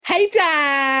Hey,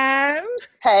 Dan.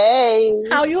 Hey,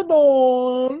 How you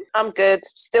doing? I'm good.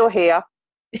 Still here.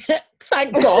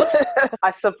 Thank God.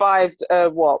 I survived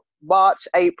March,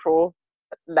 April,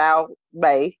 now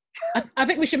May. I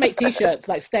think we should make T-shirts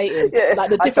like stating Yeah, like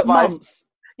the I different survived. months.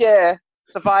 Yeah,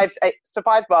 survived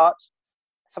March,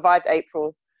 survived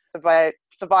April,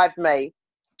 survived May.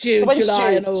 So June, when's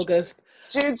July, June? and August.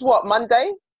 June's what,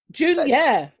 Monday? June, That-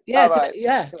 yeah, All today, right.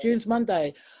 yeah. June's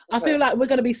Monday. I Okay. feel like we're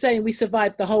going to be saying we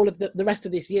survived the whole of the rest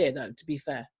of this year, though. To be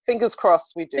fair, Fingers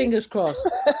crossed we do. fingers crossed.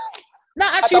 No,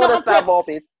 I actually, don't no. want to sound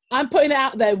morbid. I'm putting it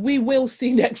out there. We will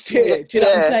see next year. Do you know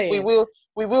what I'm Yeah, we saying? will.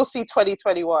 We will see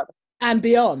 2021 And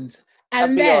beyond.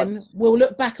 and And beyond. then we'll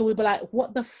look back and we'll be like,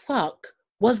 "What the fuck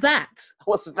was that?"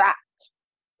 What's that?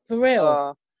 For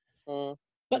real. Mm,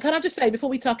 But can I just say, before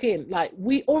we tuck in, like,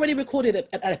 we already recorded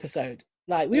an episode.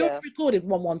 Like, we already yeah. recorded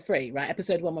 113, right?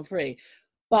 Episode 113.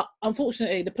 But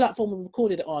unfortunately, the platform we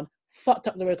recorded it on fucked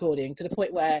up the recording to the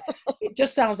point where it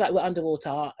just sounds like we're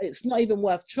underwater. It's not even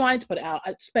worth trying to put it out.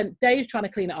 I spent days trying to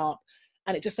clean it up,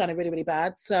 and it just sounded really, really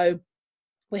bad. So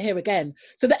we're here again.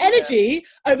 So the energy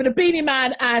over the Beanie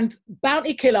Man and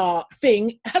Bounty Killer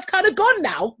thing has kind of gone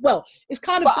now. Well, it's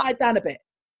kind of But died down a bit.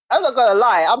 I'm not gonna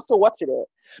lie, I'm still watching it.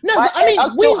 No, but I mean,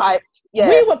 I'm still hyped. Yeah,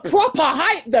 we were proper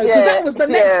hyped though, because that was the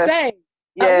next day.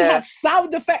 We yeah. had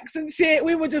sound effects and shit.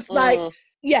 We were just like,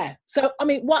 yeah. So, I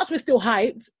mean, whilst we're still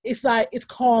hyped, it's like, it's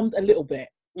calmed a little bit.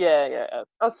 Yeah.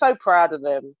 I was so proud of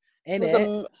them. It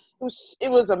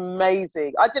was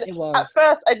amazing. At was.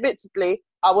 first, admittedly,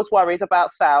 I was worried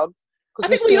about sound I because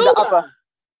think we all were.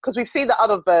 we've seen the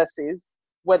other verses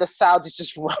where the sound is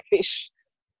just rubbish.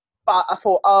 But I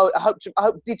thought, I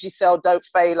hope Digicel don't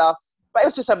fail us. But it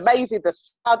was just amazing. The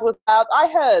sound was loud. I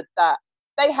heard that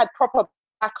they had proper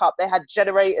backup. They had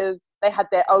generators. They had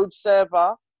their own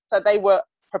server. So they were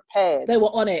prepared. They were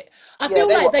on it. I feel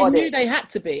like they knew they had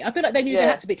to be. I feel like they knew they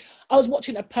had to be. I was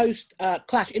watching a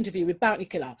post-Clash interview with Bounty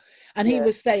Killer, and he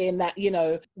was saying that, you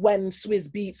know, when Swizz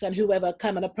Beatz and whoever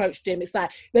come and approached him, it's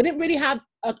like they didn't really have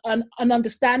an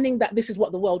understanding that this is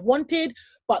what the world wanted,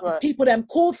 but the people then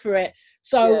called for it.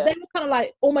 So they were kind of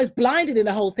like almost blinded in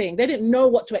the whole thing. They didn't know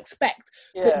what to expect,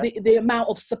 the amount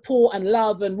of support and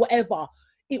love and whatever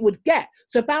it would get.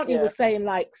 So Bounty was saying,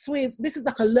 like, Swizz, this is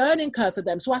like a learning curve for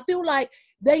them. So I feel like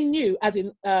they knew, as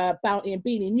in Bounty and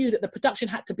Beanie, knew that the production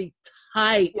had to be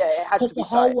tight. Yeah, it had to be because the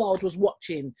whole world was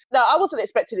watching. No, I wasn't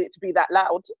expecting it to be that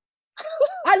loud.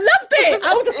 I loved it.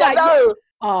 I was just like, no.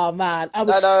 Oh man, I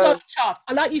was so chuffed.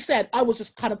 And like you said, I was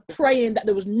just kind of praying that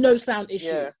there was no sound issue.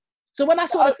 Yeah. So when I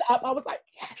saw the setup, I was like,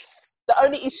 yes. The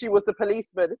only issue was the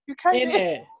policeman who came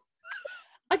in.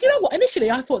 And you know what?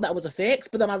 Initially, I thought that was a fix,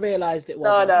 but then I realised it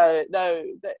wasn't. No.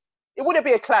 It wouldn't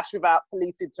be a clash without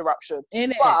police interruption.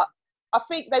 But I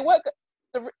think they weren't,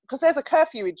 because there's a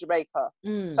curfew in Jamaica.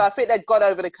 So I think they'd gone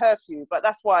over the curfew, but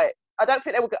that's why I don't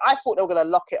think I thought they were going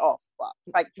to lock it off, but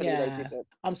thankfully they didn't.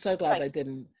 I'm so glad they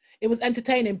didn't. It was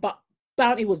entertaining, but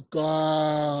Bounty was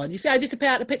gone. You see, I just to pay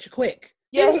out the picture quick.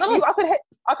 Yeah,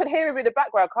 I could hear him in the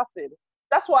background cussing.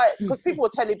 That's why, because people were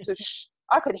telling him to shh.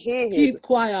 I could hear him. Keep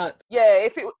quiet. Yeah,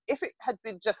 if it had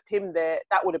been just him there,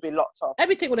 that would have been locked off.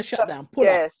 Everything would have shut down.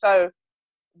 So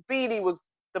Beanie was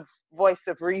the voice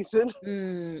of reason.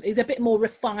 He's a bit more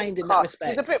refined in that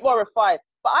respect. He's a bit more refined.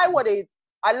 But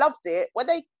I loved it when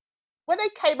they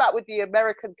came out with the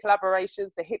American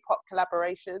collaborations, the hip hop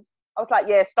collaborations. I was like,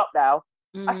 yeah, stop now.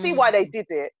 I see why they did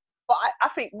it. But I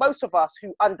think most of us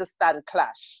who understand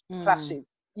clashes,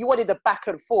 you wanted the back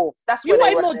and forth. That's you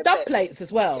wanted more dub plates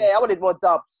as well. Yeah, I wanted more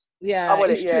dubs. Yeah,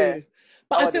 it's true.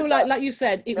 But I feel like you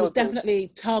said, it was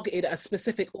definitely targeted at a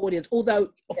specific audience.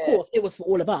 Although, of course, it was for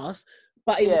all of us.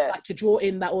 But it was like to draw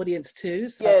in that audience too.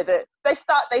 So. Yeah, they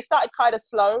started kind of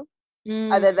slow,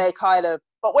 and then they kind of.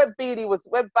 But when Bounty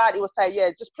was saying,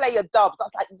 yeah, just play your dubs, I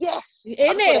was like, yes,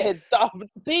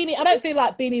 dubs. Beanie, I don't feel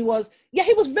like Beanie was. Yeah,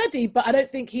 he was ready, but I don't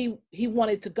think he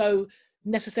wanted to go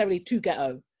necessarily too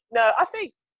ghetto. No, I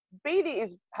think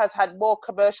Beanie has had more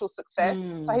commercial success,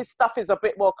 so his stuff is a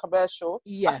bit more commercial.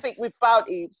 Yes. I think with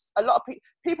Bounty, a lot of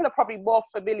people are probably more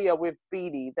familiar with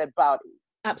Beanie than Bounty.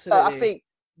 Absolutely. So I think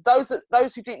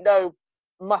those who didn't know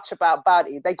much about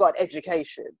Bounty, they got an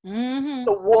education.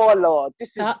 The Warlord.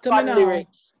 This is fun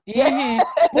lyrics. Yeah.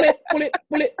 Bullet.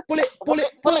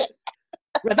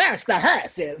 Reverse the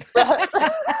hearses.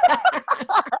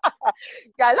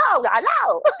 Yellow.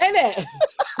 Ain't it?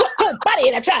 Buddy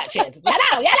in the churches.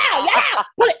 Yellow.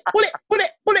 Bullet.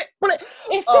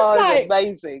 It's just like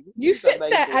amazing. You sit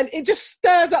there and it just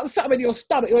stirs up something in your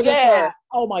stomach. You're just like,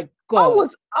 oh my God.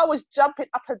 I was jumping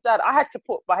up and down. I had to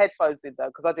put my headphones in though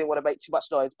because I didn't want to make too much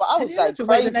noise. But I was going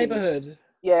crazy. The neighborhood.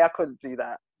 Yeah, I couldn't do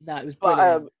that. No, it was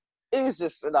brilliant. It was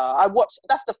just, no, I watched,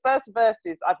 that's the first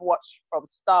verses I've watched from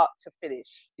start to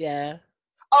finish. Yeah.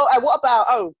 Oh, and what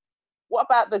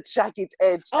about the Jagged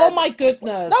Edge? Oh my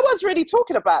goodness. No one's really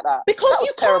talking about that. Because that was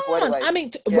you terrible can't. anyway. I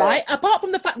mean, right, apart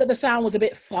from the fact that the sound was a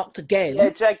bit fucked again. Yeah,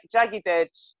 Jagged Edge.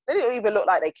 They didn't even look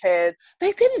like they cared.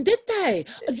 They didn't, did they?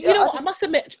 You know what? I must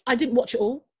admit, I didn't watch it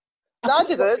all. I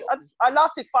didn't. I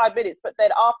lasted 5 minutes, but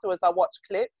then afterwards I watched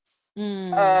clips.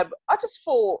 I just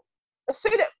thought,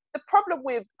 the problem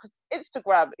with, because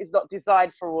Instagram is not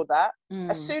designed for all that.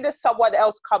 As soon as someone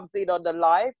else comes in on the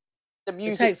live, the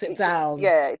music takes it down.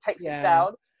 It takes it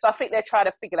down. So I think they're trying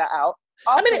to figure that out.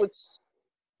 Afterwards,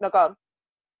 no, go on.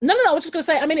 No, I was just going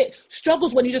to say, I mean, it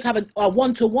struggles when you just have a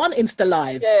one-to-one Insta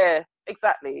Live. Yeah,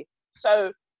 exactly.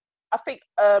 So I think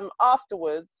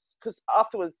afterwards,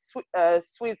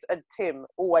 Swizz and Tim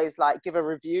always like give a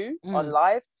review on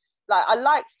live. Like, I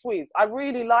like Swizz. I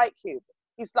really like him.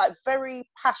 He's like very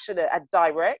passionate and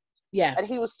direct. Yeah. And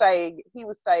he was saying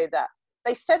that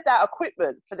they sent out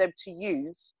equipment for them to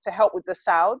use to help with the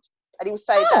sound. And he was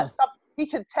saying that he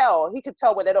can tell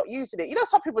when they're not using it. You know,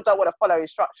 some people don't want to follow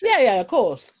instructions. Yeah, of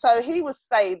course. So he was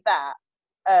saying that,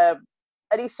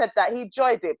 and he said that he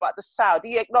enjoyed it, but the sound,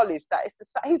 he acknowledged that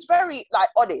he's very like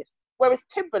honest. Whereas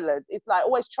Timbaland is like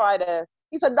always trying to.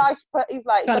 He's a nice, he's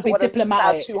like, trying to be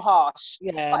diplomatic, sound too harsh.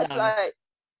 Yeah, but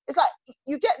it's like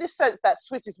you get this sense that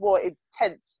Swizz is more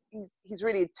intense. He's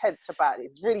really intense about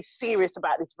it. He's really serious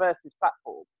about this Versus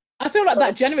platform. I feel like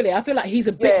that generally. I feel like he's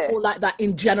a bit more like that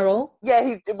in general. Yeah,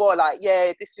 he's more like,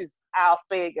 this is our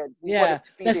thing, and we want it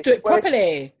to be let's do it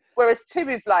properly. Whereas Tim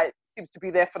is like, seems to be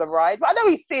there for the ride. But I know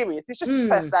he's serious. It's just his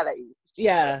personality.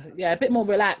 Yeah, a bit more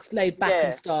relaxed, laid back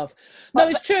and stuff. No,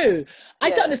 it's true. I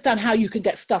don't understand how you can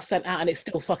get stuff sent out and it's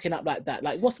still fucking up like that.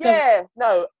 Like, what's going on? Yeah,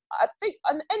 no, I think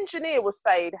an engineer was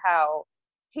saying how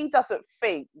he doesn't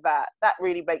think that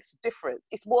really makes a difference.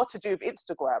 It's more to do with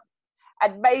Instagram.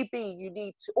 And maybe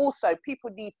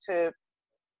people need to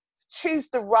choose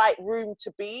the right room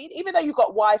to be in, even though you've got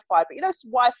Wi-Fi. But you know,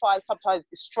 Wi-Fi sometimes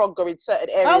is stronger in certain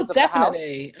areas of the house. Oh,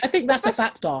 definitely. I think that's a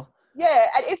factor. Yeah,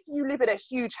 and if you live in a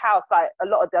huge house, like a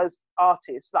lot of those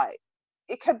artists, like,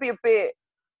 it can be a bit,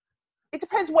 it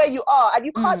depends where you are, and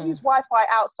you can't use Wi-Fi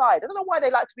outside. I don't know why they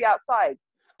like to be outside.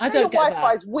 I don't get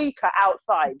Wi-Fi is weaker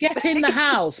outside. Get in the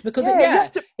house, because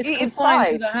it's confined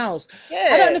inside. to the house. Yeah.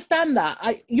 I don't understand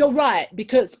that. You're right,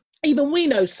 because even we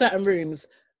know certain rooms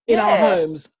in our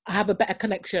homes have a better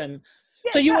connection.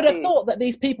 So you would have thought that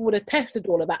these people would have tested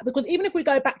all of that, because even if we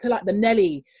go back to like the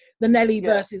Nelly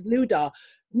versus Luda,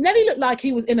 Nelly looked like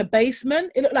he was in a basement.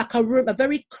 It looked like a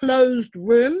very closed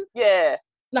room. Yeah.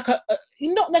 Like a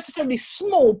not necessarily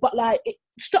small, but like it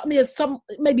struck me as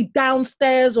maybe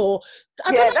downstairs or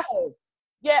I don't know.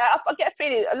 Yeah, I get a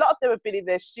feeling a lot of them have been in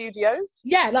their studios.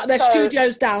 Yeah, like their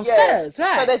studios downstairs,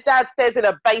 right? So they're downstairs in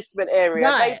a basement area.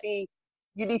 Right. Maybe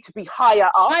you need to be higher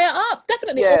up. Higher up,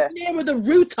 definitely. Or nearer the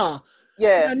router.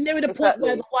 Yeah. You know, nearer the point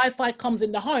where the Wi-Fi comes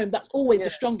in the home. That's always the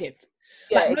strongest.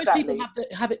 Yeah, like most people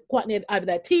have it quite near either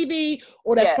their TV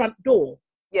or their front door.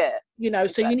 Yeah. You know,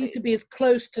 so you need to be as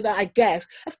close to that, I guess.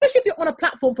 Especially if you're on a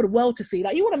platform for the world to see.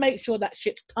 Like, you want to make sure that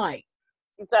shit's tight.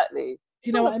 Exactly.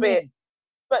 You know what I mean?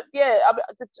 But yeah,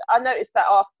 I noticed that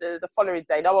after the following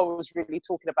day, no one was really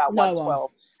talking about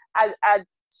 112. And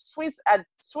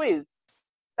Swizz,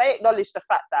 they acknowledged the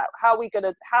fact that how are we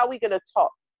gonna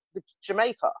top the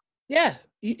Jamaica? Yeah,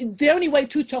 the only way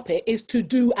to top it is to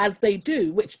do as they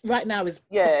do, which right now is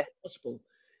possible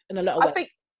in a lot of ways.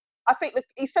 I think that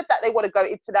he said that they want to go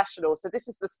international, so this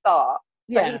is the start.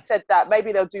 So he said that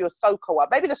maybe they'll do a soca one.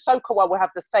 Maybe the soca one will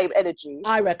have the same energy.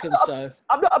 I reckon so.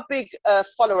 I'm not a big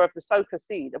follower of the soca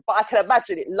scene, but I can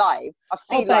imagine it live. I've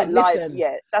seen live.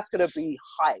 Yeah, that's going to be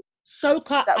hype.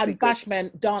 Soca and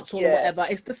bashment, dancehall or whatever,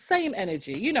 it's the same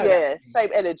energy, you know. Yeah, same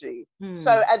energy.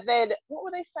 So, and then what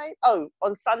were they saying? Oh,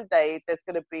 on Sunday there's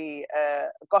going to be a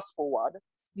gospel one.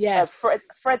 Yes,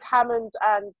 Fred Hammond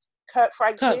and Kirk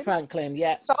Franklin. Kirk Franklin,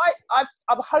 yeah. So I'm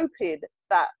hoping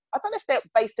that, I don't know if they're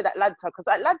based in Atlanta, because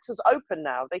Atlanta's open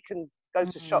now. They can go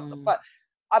to shops, but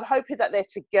I'm hoping that they're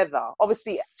together.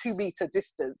 Obviously, 2 meter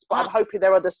distance, but I'm hoping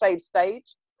they're on the same stage,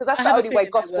 because that's the only way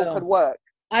gospel can work.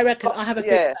 I reckon. I have a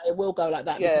feeling that it will go like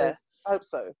that. Yeah, because I hope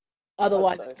so.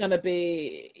 Otherwise, it's going to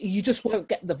be, you just won't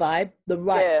get the vibe, the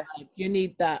right vibe. You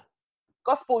need that.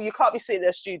 Gospel, you can't be sitting in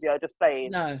a studio just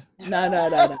playing. No.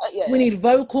 We need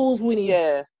vocals, we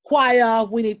need choir,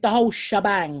 we need the whole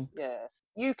shebang. Yeah.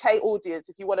 UK audience,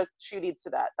 if you want to tune into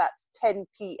that, that's 10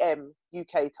 p.m.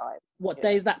 UK time. What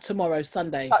day is that? Tomorrow,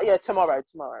 Sunday? Tomorrow.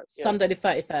 Yeah. Sunday the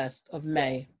 31st of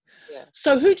May. Yeah.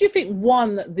 So who do you think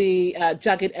won the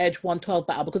Jagged Edge 112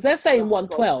 battle? Because they're saying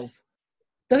 112.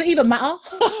 Does it even matter?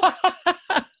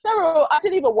 No, I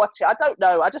didn't even watch it. I don't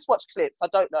know. I just watched clips. I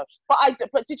don't know. But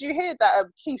did you hear that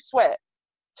Keith Sweat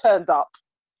turned up?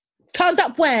 Turned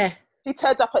up where? He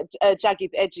turned up at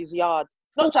Jagged Edge's yard.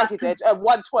 Not Jagged Edge,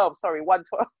 112, sorry,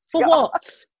 112. For what?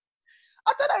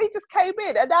 I don't know, he just came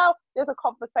in. And now there's a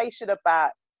conversation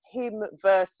about him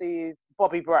versus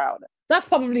Bobby Brown. That's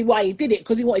probably why he did it,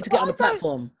 because he wanted to get on the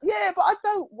platform. Yeah, but I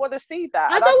don't want to see that.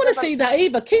 I don't want to see that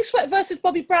either. Keith Sweat versus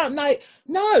Bobby Brown. Like,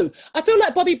 no. I feel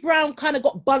like Bobby Brown kind of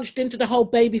got bunched into the whole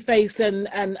babyface and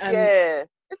yeah.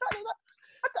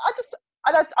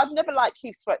 Exactly. I've never liked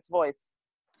Keith Sweat's voice.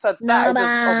 So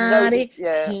nobody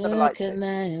never liked it.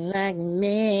 Like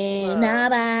me,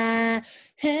 nobody.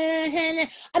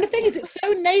 And the thing is, it's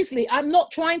so nasally. I'm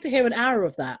not trying to hear an hour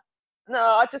of that.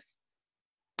 No.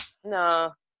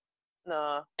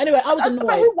 Anyway, I was annoyed.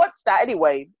 But who wants that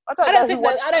anyway?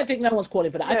 I don't think no one's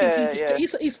calling for that. I think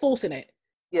he's forcing it.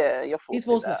 Yeah, you're forcing He's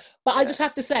forcing it. But I just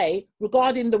have to say,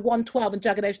 regarding the 112 and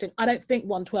Jagged Edge thing, I don't think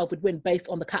 112 would win based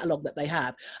on the catalogue that they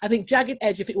have. I think Jagged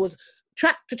Edge, if it was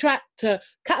track to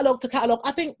catalogue,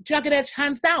 I think Jagged Edge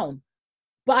hands down.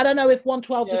 But I don't know if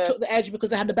 112 just took the edge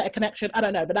because they had the better connection. I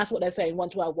don't know, but that's what they're saying,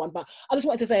 112 won. But I just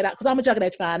wanted to say that because I'm a Jagged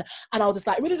Edge fan, and I was just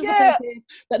like really disappointed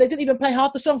that they didn't even play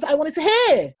half the songs that I wanted to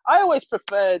hear. I always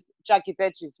preferred Jagged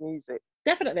Edge's music.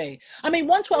 Definitely. I mean,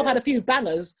 112 had a few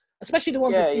bangers, especially the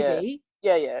ones with Biggie.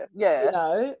 Yeah. You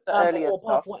know, the earlier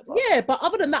stuff. Yeah, but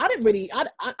other than that,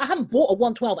 I haven't bought a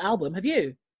 112 album. Have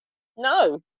you?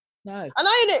 No. And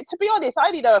to be honest, I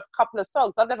only know a couple of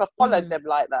songs. I've never followed them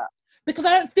like that. Because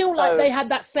I don't feel like they had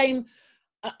that same...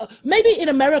 maybe in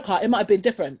America, it might have been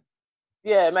different.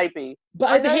 Yeah, maybe.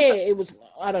 But over here, it was...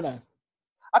 I don't know.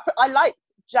 I like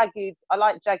Jagged's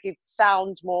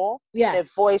sound more. Yeah. Their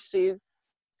voices.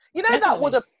 You know,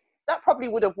 Definitely. that probably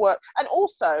would have worked. And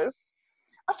also,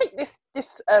 I think this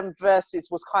verses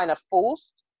was kind of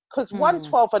forced. Because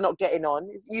 112 are not getting on.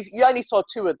 You only saw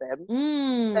two of them.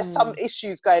 There's some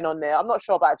issues going on there. I'm not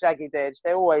sure about Jagged Edge.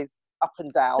 They're always up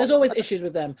and down. There's always issues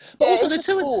with them. But also the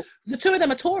two of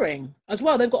them are touring as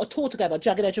well. They've got a tour together,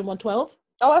 Jagged Edge and 112.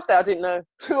 Oh, have they? I didn't know.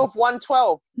 2 of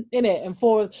 112. In it, and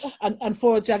four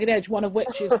of Jagged Edge, one of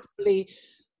which is probably,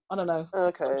 I don't know,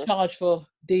 charged for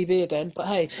DV again. But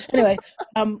hey, anyway,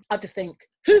 I just think,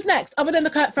 who's next? Other than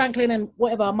the Kirk Franklin and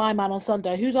whatever, My Man on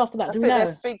Sunday, who's after that? Do we know?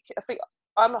 I think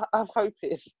I'm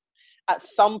hoping at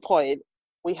some point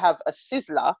we have a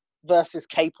Sizzler versus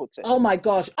Capleton. Oh my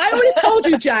gosh. I already told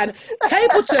you, Jan.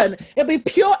 Capleton, it'll be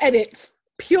pure edits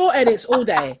all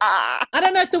day. I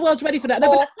don't know if the world's ready for that. No,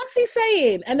 but what's he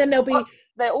saying? And then there'll be...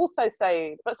 They're also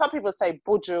saying, but some people say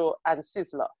Buju and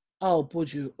Sizzler. Oh,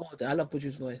 Buju. Oh, I love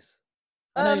Buju's voice.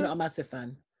 I know you're not a massive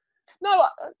fan. No,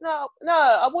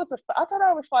 I was I don't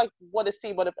know if I want to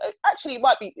see one of... Actually,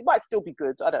 it might still be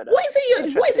good. I don't know. What is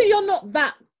it you're not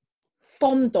that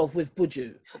fond of with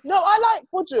Buju? No, I like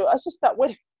Buju. It's just that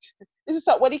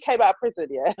when he came out of prison,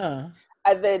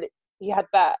 and then he had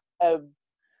that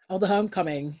the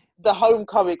homecoming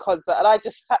concert, and I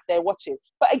just sat there watching.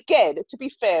 But again, to be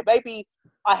fair, maybe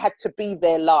I had to be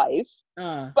there live,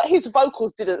 but his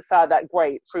vocals didn't sound that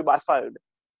great through my phone.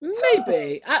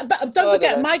 Maybe, but don't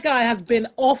forget, my guy has been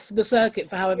off the circuit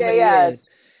for however many years.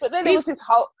 But then there was this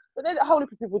whole... But then a whole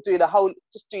heap of people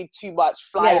just doing too much,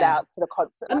 flying out to the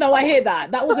concert. No, I hear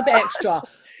that. That was a bit extra.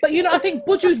 But, you know, I think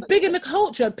Buju's big in the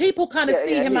culture. People kind of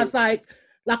see him as like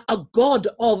a god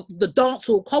of the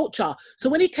dancehall culture. So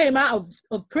when he came out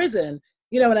of prison,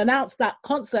 you know, and announced that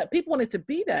concert, people wanted to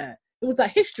be there. It was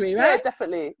like history, right? Yeah,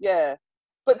 definitely. Yeah.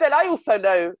 But then I also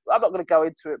know, I'm not going to go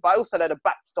into it, but I also know the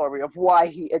backstory of why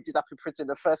he ended up in prison in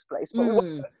the first place. But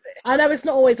I know it's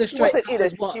not always a straight...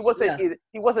 He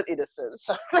wasn't innocent.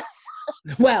 So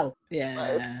well,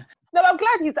 yeah. No, I'm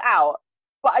glad he's out.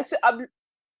 But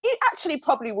it actually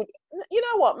probably would... You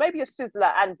know what? Maybe a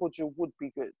Sizzler and Buju would be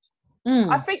good.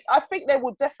 I think there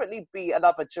will definitely be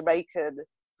another Jamaican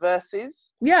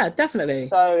versus. Yeah, definitely.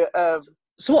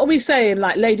 So what are we saying?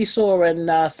 Like Lady Saw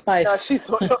and Spice? No, she's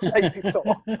not Lady Saw.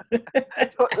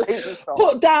 Not Lady Saw.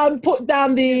 Put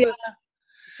down the...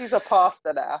 She's a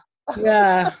pastor now.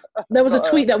 Yeah. There was a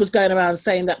tweet that was going around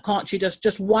saying that can't you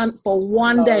just one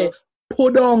day,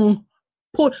 Pudong.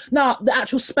 No, the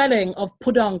actual spelling of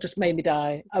Pudong just made me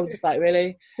die. I was just like,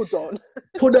 really?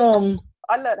 Pudong.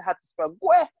 I learned how to spell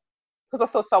Gwe because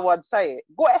I saw someone say it.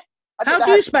 Gwe. How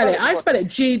do you spell it? I spell it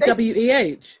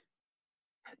Gweh.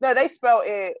 No, they spell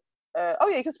it...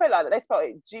 you can spell it like that. They spell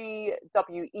it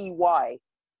Gwey.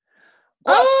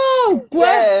 Oh,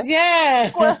 yeah.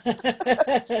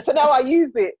 So now I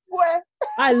use it.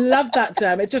 I love that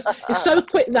term. It's so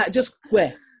quick, like just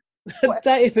Gweh.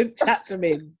 Don't even chat to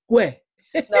me. Gweh.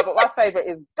 No, but my favourite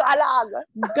is Galang.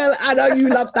 I know you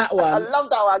love that one. I love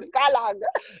that one. Galang.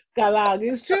 Galang,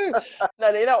 it's true. No,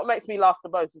 you know what makes me laugh the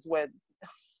most is when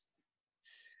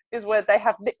they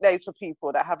have nicknames for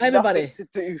people that have nothing to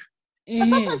do. And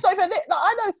sometimes not even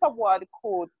I know someone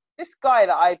called, this guy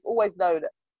that I've always known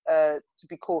to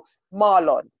be called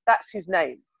Marlon. That's his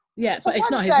name. Yeah, so but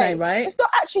it's not his name, right? It's not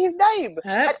actually his name.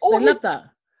 And all I love that.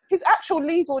 His actual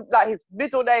legal, like his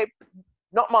middle name,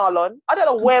 not Marlon. I don't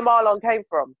know where Marlon came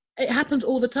from. It happens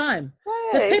all the time.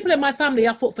 Yeah, There's people in my family,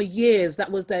 I thought for years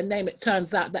that was their name. It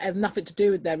turns out that has nothing to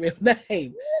do with their real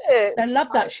name. Yeah. They love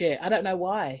that shit. I don't know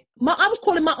why. I was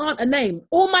calling my aunt a name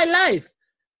all my life.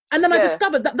 And then I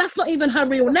discovered that that's not even her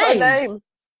real name.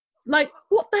 Like,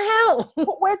 what the hell?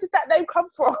 Where did that name come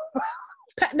from?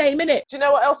 Pet name, innit? Do you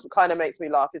know what else kind of makes me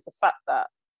laugh? Is the fact that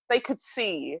they could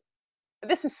see,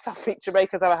 and this is something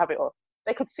Jamaicans have a habit of,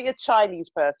 they could see a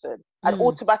Chinese person and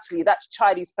automatically that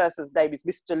Chinese person's name is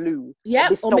Mr. Lu. Yeah,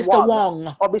 or Mr.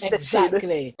 Wong. Or Mr. Exactly.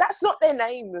 Chin. That's not their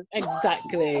name.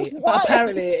 Exactly. But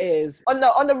apparently it is.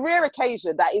 On a rare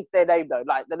occasion, that is their name though.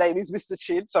 Like the name is Mr.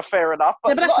 Chin, so fair enough.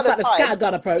 But that's just like the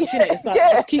scattergun approach, isn't it? It's like,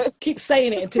 just keep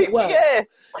saying it until it works. Yeah.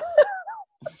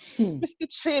 Mr.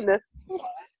 Chin.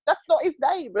 That's not his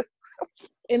name.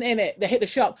 In it, they hit the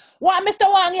shop. What,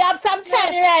 Mr. Wong, you have some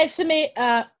Chinese to me?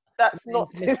 That's not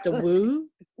Mr. Wu.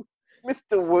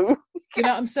 Mr. Wu. You know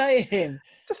what I'm saying?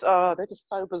 They're just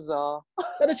so bizarre.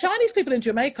 But the Chinese people in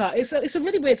Jamaica, it's a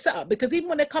really weird setup because even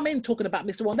when they come in talking about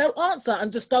Mr. Wong, they'll answer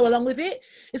and just go along with it.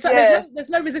 It's like there's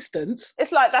no resistance.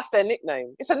 It's like that's their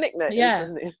nickname. It's a nickname. Yeah. It's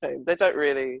a nickname. They don't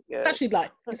really. Yeah. It's actually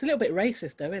like, it's a little bit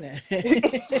racist though, isn't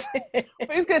it?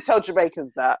 Who's going to tell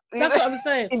Jamaicans that? That's what I'm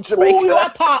saying. In Jamaica. Who you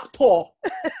are talk to?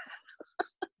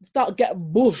 Start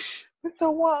getting bush.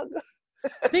 Mr. Wong.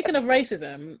 Speaking of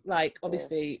racism, like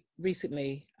obviously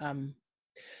recently,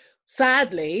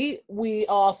 sadly, we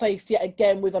are faced yet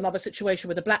again with another situation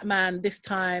with a black man, this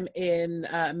time in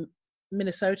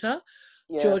Minnesota.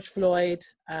 Yeah. George Floyd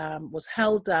was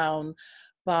held down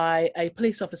by a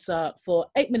police officer for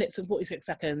 8 minutes and 46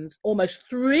 seconds. Almost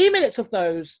 3 minutes of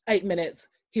those 8 minutes,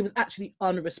 he was actually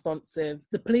unresponsive.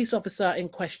 The police officer in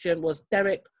question was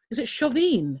Derek, is it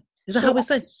Chauvin? Is that how we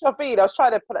say? Chauvin, I was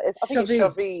trying to put it, I think it's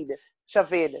Chauvin.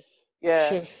 Chauvin.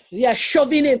 Yeah.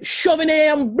 Shoving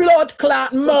and blood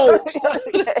clot mouth.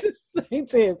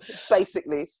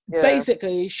 Basically. Yeah.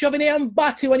 Basically, shoving and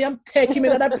batty when you take him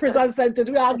into the prison sentence.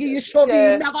 I'll give you shoving.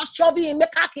 I got shoving, me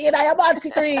cocky and I am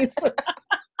anti-grease.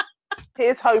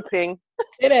 Here's hoping.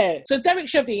 So Derek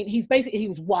Chauvin, he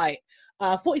was white,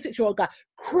 46-year-old guy.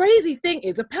 Crazy thing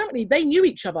is, apparently they knew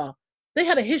each other. They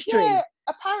had a history. Yeah,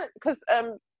 apparently, because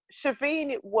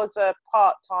Chauvin was a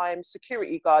part-time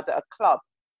security guard at a club,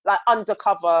 like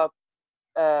undercover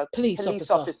police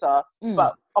officer,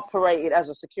 but operated as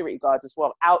a security guard as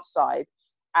well outside.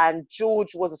 And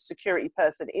George was a security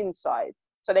person inside.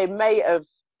 So they may have,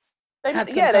 they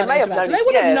may have known. They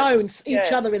would have known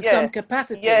each other in some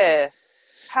capacity. Yeah.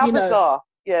 How bizarre.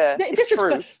 Yeah, this is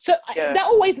true. So that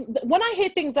always, when I hear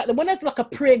things like that, when there's like a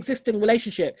pre-existing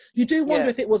relationship, you do wonder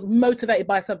if it was motivated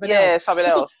by something else. Yeah, something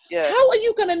else. Yeah. How are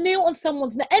you going to kneel on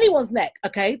anyone's neck?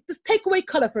 Okay, just take away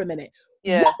colour for a minute.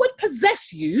 Yeah. What would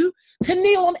possess you to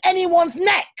kneel on anyone's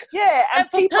neck? Yeah, and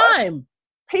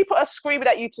people are screaming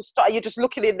at you to start. You're just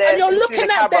looking in there, and you're looking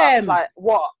at them like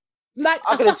what? Like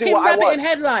I'm a fucking rabbit in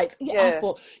headlights. Yeah, I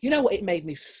thought, you know what? It made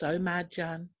me so mad,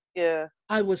 Jan. Yeah,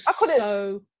 I was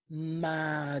so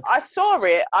mad. I saw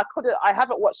it. I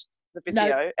haven't watched the video.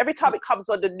 No. Every time it comes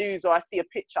on the news or I see a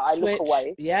picture, I look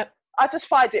away. Yep. I just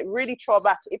find it really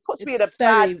traumatic. It puts me in a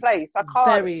bad place. I can't.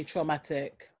 Very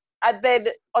traumatic. And then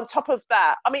on top of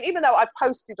that, I mean, even though I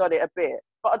posted on it a bit,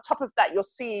 but on top of that, you're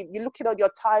looking on your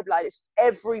timeline. It's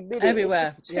every minute.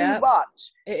 Everywhere. It's just too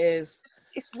much. It is.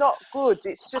 It's not good.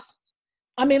 It's just.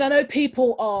 I mean, I know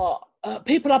people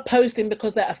are posting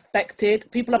because they're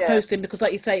affected. People are posting because,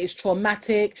 like you say, it's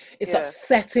traumatic, it's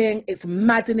upsetting, it's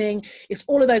maddening, it's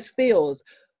all of those feels.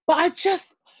 But I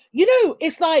just,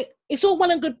 it's like, it's all well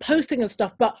and good posting and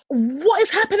stuff, but what is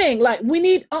happening? Like, we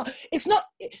need, it's not,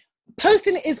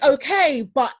 posting is okay,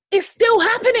 but it's still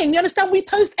happening. You understand? We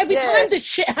post every time this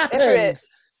shit happens.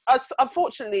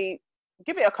 Unfortunately,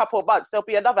 give it a couple of months, there'll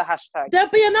be another hashtag. There'll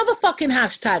be another fucking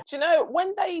hashtag. Do you know,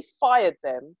 when they fired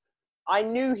them, I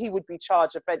knew he would be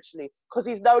charged eventually because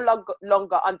he's no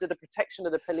longer under the protection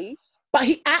of the police. But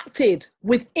he acted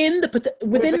within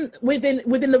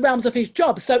the realms of his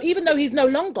job. So even though he's no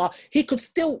longer, he could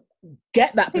still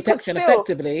get that protection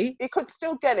effectively. He could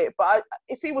still get it, but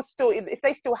if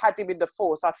they still had him in the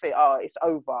force, I think, it's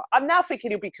over. I'm now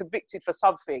thinking he'll be convicted for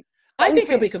something. I think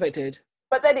he'll be convicted.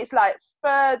 But then it's like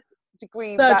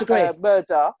degree Third-degree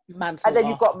murder, manslaughter, and then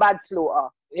you've got manslaughter.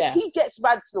 Yeah. If he gets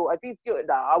manslaughter, if he's guilty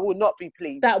now, I will not be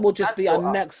pleased. That will just be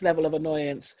our next level of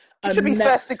annoyance. It should be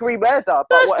first-degree murder,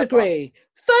 but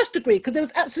first degree, because there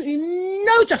was absolutely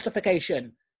no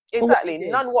justification. Exactly,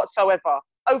 none whatsoever.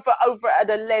 Over an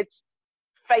alleged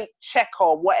fake check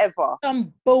or whatever.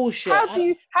 Some bullshit. How do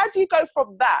you go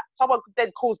from that? Someone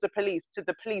then calls the police to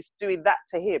the police doing that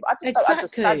to him. I just don't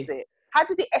understand it. How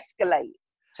did it escalate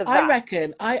to that? I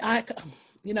reckon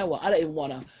you know what? I don't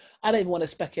even want to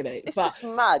speculate. It's just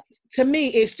mad. To me,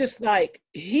 it's just like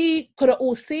he could have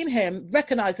all seen him,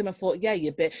 recognized him, and thought, "Yeah,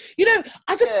 you bit." You know,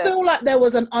 I just feel like there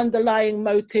was an underlying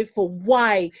motive for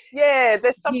why. Yeah,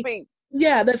 there's something.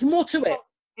 There's more to it.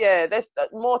 Yeah, there's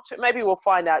more to. Maybe we'll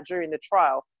find out during the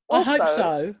trial. Also, I hope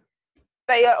so.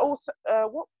 They are also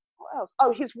what else?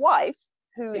 Oh, his wife,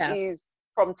 who is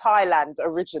from Thailand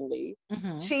originally,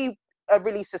 she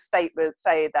released a statement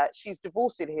saying that she's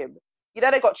divorcing him. You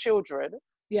know, they got children.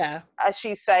 Yeah. And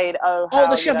she's saying,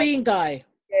 the Shaveen guy.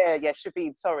 Yeah,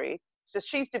 Shaveen, sorry. So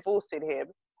she's divorcing him.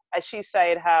 And she's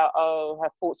saying how, her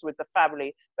thoughts with the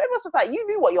family. But it was like, you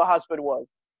knew what your husband was.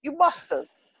 You must have.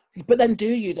 But then do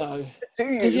you, though? Do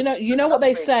you? Because you know what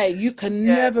they say, you can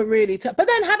never really tell. But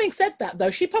then having said that,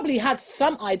 though, she probably had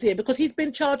some idea because he's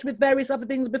been charged with various other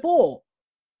things before.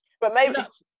 But maybe...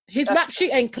 his rap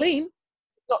sheet ain't clean.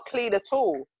 Not clean at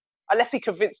all. Unless he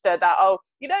convinced her that,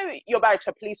 you're married to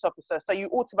a police officer, so you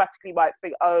automatically might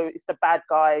think, it's the bad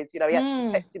guys, he had to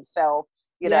protect himself,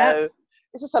 you know.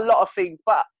 It's just a lot of things.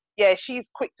 But, yeah, she's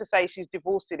quick to say she's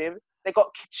divorcing him. They got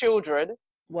children.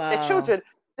 Wow.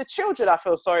 The children I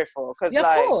feel sorry for. Of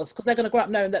course, because they're going to grow up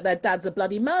knowing that their dad's a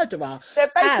bloody murderer.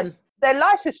 Their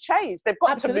life has changed. They've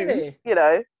got to move, you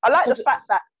know. I like the fact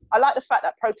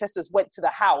that protesters went to the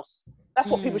house. That's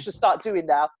what people should start doing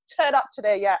now. Turn up to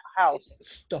their house.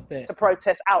 Stop it. To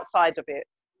protest outside of it.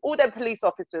 All them police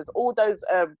officers, all those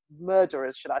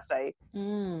murderers, should I say,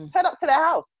 turn up to their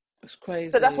house. It's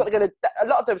crazy. So that's what a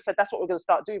lot of them said that's what we're going to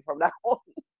start doing from now on.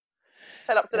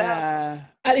 Turn up to the house.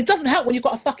 And it doesn't help when you've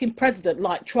got a fucking president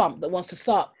like Trump that wants to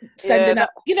start sending out.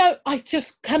 You know, I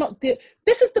just cannot do.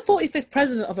 This is the 45th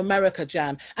president of America,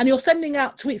 Jan, and you're sending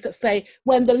out tweets that say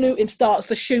when the looting starts,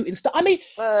 the shooting starts. I mean,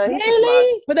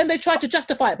 really? But then they try to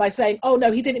justify it by saying, "Oh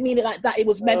no, he didn't mean it like that. It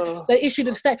was meant." They issued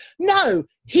a statement. No,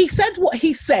 he said what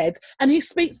he said, and he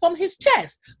speaks from his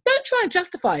chest. Don't try and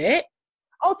justify it.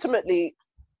 Ultimately,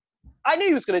 I knew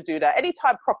he was going to do that.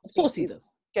 Anytime property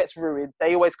gets ruined,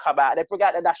 they always come out. They bring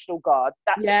out the National Guard.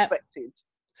 That's expected.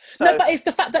 So, no, but it's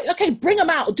the fact that, okay, bring them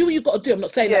out. Do what you've got to do. I'm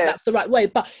not saying that that's the right way,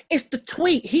 but it's the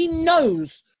tweet. He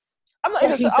knows. I'm not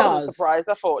even I wasn't surprised.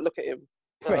 I thought, look at him.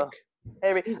 Prick.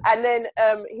 And then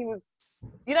he was,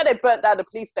 they burnt down the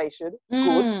police station.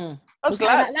 Good. Was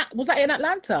that in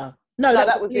Atlanta? No,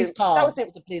 that was the police car. That was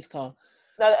the police car.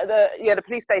 No, the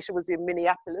police station was in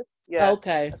Minneapolis. Yeah.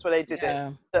 Okay. That's where they did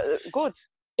it. Good.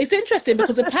 It's interesting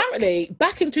because apparently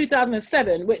back in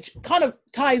 2007, which kind of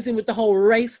ties in with the whole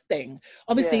race thing,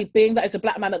 obviously being that it's a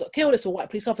black man that got killed, it's a white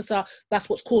police officer, that's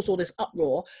what's caused all this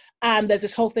uproar. And there's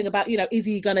this whole thing about, is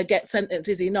he going to get sentenced?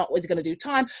 Is he not? Is he going to do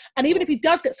time? And even if he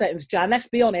does get sentenced, Jan, let's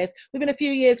be honest, within a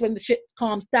few years when the shit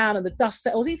calms down and the dust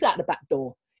settles, he's out the back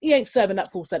door. He ain't serving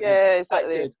that full sentence. Yeah,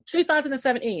 exactly.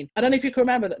 2017. I don't know if you can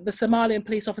remember the Somalian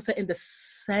police officer in the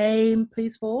same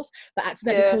police force that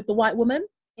accidentally killed the white woman.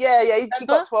 Yeah, he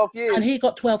got 12 years. And he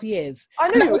got 12 years. I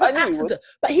knew he would.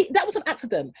 But that was an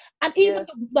accident. And even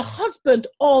the husband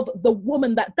of the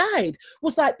woman that died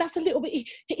was like, that's a little bit,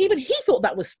 even he thought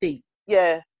that was steep.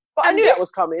 Yeah. But I knew that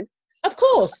was coming. Of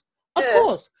course. Of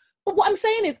course. But what I'm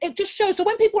saying is, it just shows. So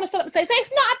when people want to stand up and say, it's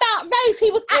not about race,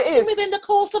 he was acting within the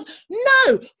course of,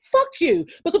 no, fuck you.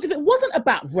 Because if it wasn't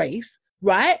about race,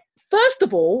 right, first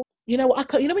of all, when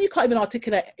you can't even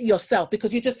articulate yourself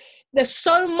because there's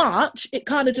so much, it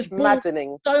kind of just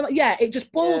maddening. It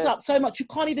just boils up so much you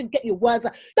can't even get your words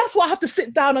out. That's why I have to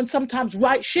sit down and sometimes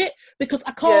write shit because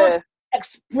I can't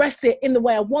express it in the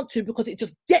way I want to because it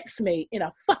just gets me in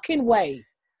a fucking way.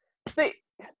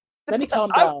 Let me calm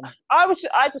down. I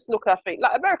just look and I think,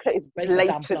 like, America is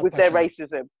blatant with their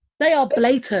racism. They are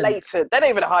blatant. They don't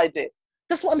even hide it.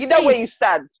 That's what I'm saying. You know where you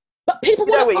stand. But people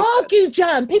want to argue,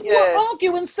 Jan. People want to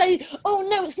argue and say, oh,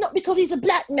 no, it's not because he's a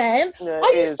black man.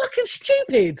 Are you fucking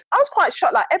stupid? I was quite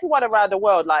shocked. Like, everyone around the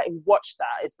world, like, who watched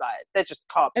that, is like, they just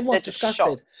can't. Everyone's disgusted.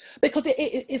 Shocked. Because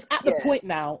it's at the point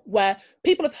now where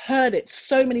people have heard it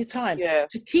so many times.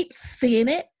 To keep seeing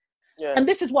it Yeah. And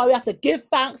this is why we have to give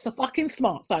thanks for fucking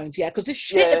smartphones, yeah? Because this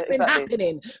shit has been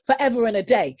happening forever and a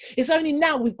day. It's only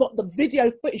now we've got the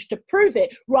video footage to prove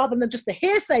it, rather than just the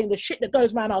hearsay and the shit that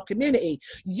goes around our community.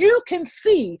 You can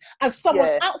see, as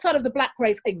someone outside of the black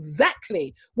race,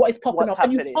 exactly what is popping up,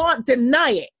 and you can't deny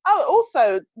it. Oh,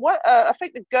 also, I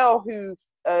think the girl who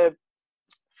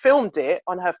filmed it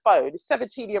on her phone, a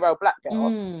 17-year-old black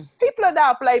girl. People are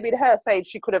now blaming her, saying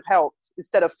she could have helped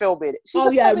instead of filming it. She's a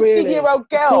 17-year-old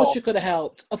girl. Of course she could have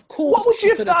helped. Of course. What would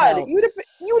you have done? You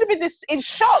would have been in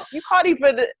shock. You can't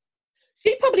even.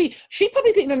 She probably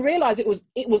didn't even realise it was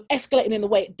escalating in the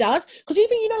way it does. Because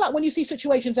even, you know, like when you see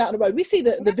situations out on the road, we see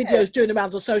the videos doing the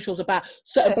rounds on socials about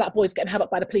certain black boys getting held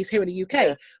up by the police here in the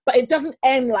UK. But it doesn't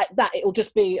end like that. It'll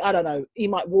just be, I don't know, he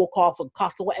might walk off and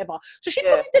cuss or whatever. So she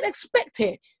probably didn't expect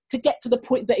it to get to the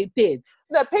point that it did.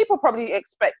 No, people probably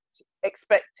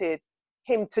expected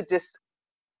him to just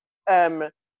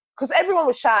because everyone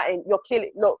was shouting, "You're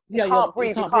killing! Look, you can't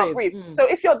breathe. So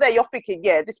if you're there, you're thinking,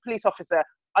 this police officer,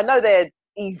 I know they're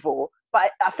evil, but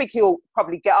I think he'll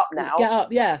probably get up now. Get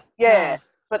up, yeah.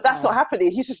 But that's not happening.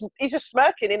 He's just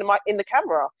smirking in the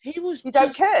camera. He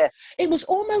don't care. It was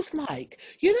almost like,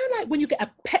 you know, like when you get a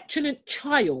petulant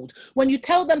child, when you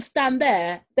tell them stand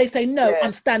there, they say no,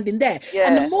 I'm standing there.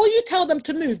 And the more you tell them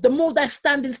to move, the more they're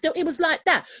standing still. It was like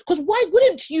that. Because why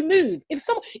wouldn't you move? Even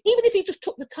if he just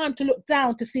took the time to look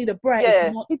down to see the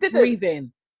brain not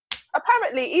breathing.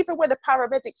 Apparently, even when the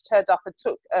paramedics turned up and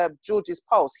took George's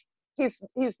pulse, his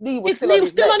knee was still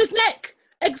on his neck.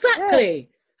 Exactly. Yeah.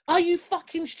 Are you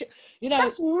fucking you know?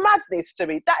 That's madness to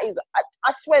me. That is,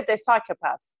 I swear they're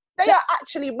psychopaths. They are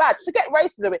actually mad. Forget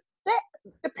racism.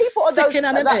 The people on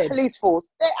that police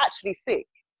force, they're actually sick.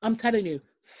 I'm telling you,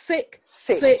 sick.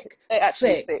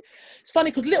 It's funny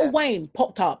because Lil Wayne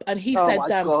popped up and he said,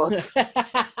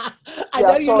 I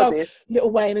know you love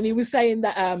Lil Wayne, and he was saying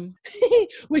that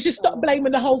we should stop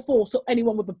blaming the whole force or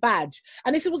anyone with a badge.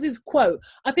 And this was his quote.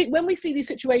 I think when we see these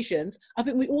situations, I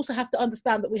think we also have to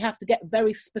understand that we have to get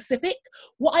very specific.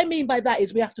 What I mean by that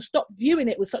is we have to stop viewing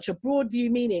it with such a broad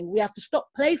view, meaning we have to stop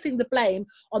placing the blame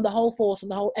on the whole force and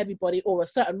the whole everybody or a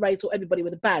certain race or everybody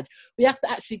with a badge. We have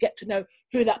to actually get to know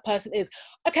who that person is.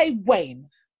 Okay, Wayne.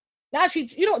 Now,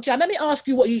 actually, you know what, Jan, let me ask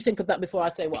you what you think of that before I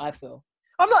say what I feel.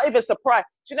 I'm not even surprised.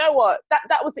 Do you know what?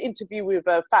 That was the interview with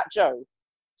Fat Joe.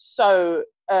 So,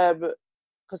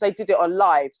 because they did it on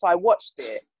live, so I watched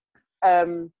it.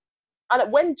 And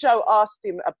when Joe asked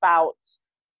him about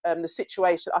the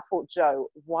situation, I thought, Joe,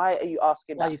 why are you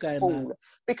asking that fool?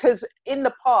 Because in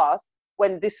the past,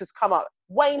 when this has come up,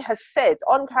 Wayne has said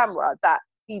on camera that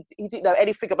he didn't know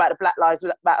anything about the Black Lives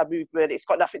Matter movement. It's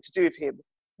got nothing to do with him.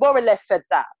 More or less said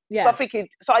that. Yeah.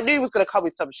 So I knew he was going to come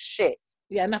with some shit.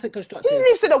 Yeah, nothing constructive. He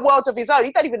lives in a world of his own.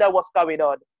 He don't even know what's going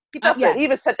on. He doesn't. He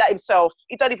even said that himself.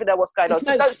 He don't even know what's going on.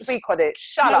 Just don't speak on it.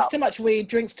 Shut up. Too much weed,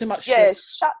 drinks too much shit.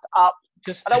 Shut up.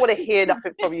 I don't want to hear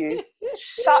nothing from you.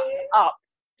 Shut up.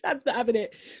 Dad's not having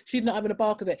it. She's not having a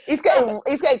bark of it. He's getting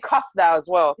cussed now as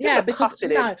well. Yeah, because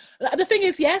the thing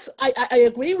is, yes, I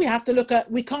agree. We have to look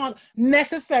at. We can't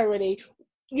necessarily,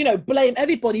 blame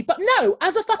everybody. But no,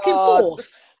 as a fucking force.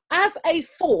 As a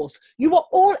force, you are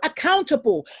all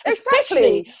accountable.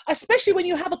 Exactly. Especially when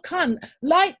you have a cunt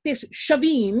like this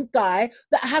Shaveen guy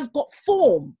that has got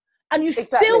form, and you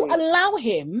still allow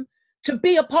him to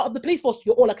be a part of the police force.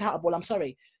 You're all accountable. I'm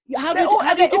sorry. How do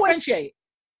you differentiate?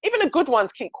 Even the good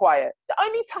ones keep quiet. The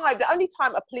only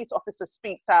time a police officer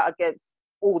speaks out against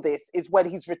all this is when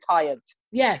he's retired.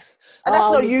 Yes. And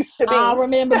that's no use to me. I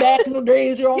remember back in the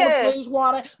days you're on the police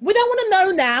water. We don't want to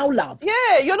know now, love.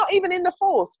 Yeah, you're not even in the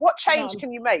force. What change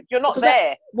can you make? You're not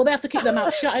there. They have to keep their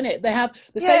mouth shut, innit? They have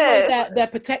the same way that they're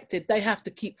protected, they have to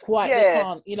keep quiet.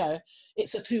 Yeah. They can't,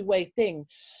 it's a two-way thing.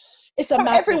 It's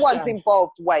everyone's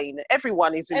involved, Wayne.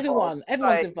 Everyone is involved.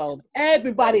 Everyone's involved.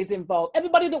 Everybody's involved.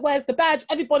 Everybody that wears the badge,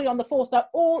 everybody on the force, they're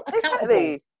all accountable.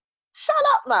 Exactly. Shut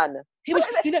up, man. He was,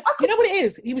 you know what it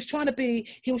is? He was trying to be,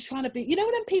 you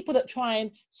know, them people that try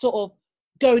and sort of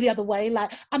go the other way.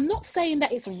 Like, I'm not saying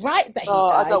that it's right that he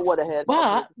died, I don't want to hear.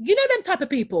 But you know them type of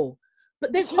people.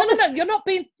 But there's no.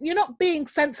 You're not being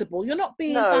sensible. You're not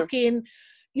being fucking.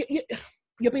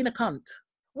 You're being a cunt.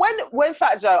 When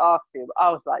Fat Joe asked him, I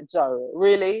was like, Joe,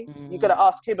 really? You're gonna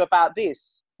ask him about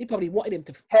this? He probably wanted him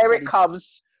to. Here it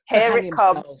comes. Here it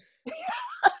comes.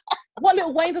 What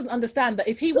Lil Wayne doesn't understand that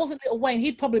if he wasn't Lil Wayne,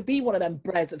 he'd probably be one of them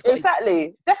breads.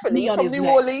 Exactly, definitely. He's from New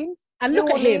Orleans. And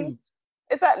look at him.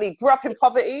 Exactly, grew up in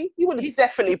poverty. He would have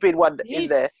definitely been one in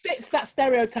there. He fits that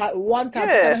stereotype one time.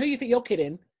 Yeah. So who you think you're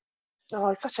kidding? Oh,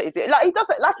 he's such an idiot. Like he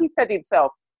doesn't. Like he said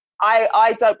himself.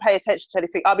 I don't pay attention to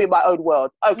anything. I'm in my own world.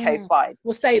 Okay, fine.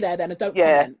 We'll stay there then and don't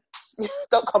comment.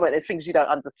 Don't comment on things you don't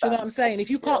understand. Do you know what I'm saying? If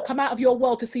you can't come out of your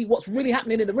world to see what's really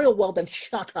happening in the real world, then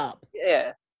shut up.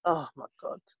 Yeah. Oh my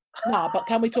God. Nah, but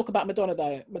can we talk about Madonna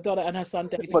though? Madonna and her son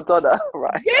David. Madonna,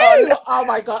 right? Yeah. Oh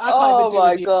my God. I can't even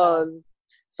my God.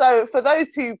 So for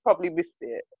those who probably missed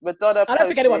it, Madonna. I don't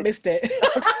think anyone missed it.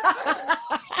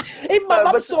 Even my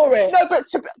mum saw it. No, but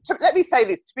let me say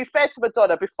this. To be fair to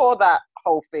Madonna, before that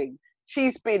whole thing,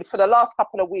 she's been, for the last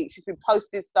couple of weeks, she's been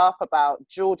posting stuff about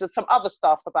George and some other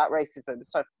stuff about racism.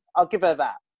 So I'll give her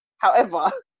that. However,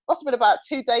 must have been about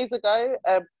 2 days ago,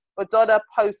 Madonna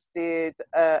posted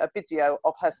a video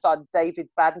of her son, David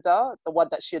Banda, the one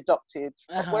that she adopted.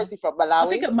 Where's he from? Malawi? I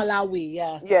think at Malawi,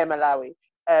 yeah. Yeah, Malawi.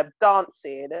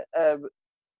 Dancing.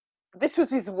 This was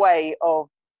his way of...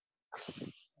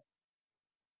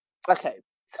 Okay.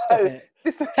 So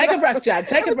take a breath, Jan.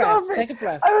 Take a breath. Take a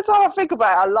breath. Every time I think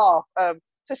about it, I laugh.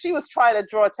 So she was trying to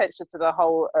draw attention to the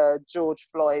whole George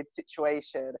Floyd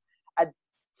situation, and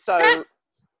so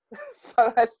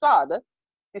her son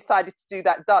decided to do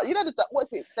that dance. You know what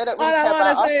is it? They don't really care about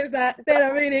us. All I want to say is that they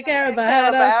don't really care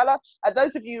about us. And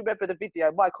those of you who remember the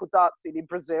video, Michael dancing in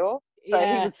Brazil. So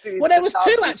he was doing. Well, there was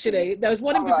two actually. There was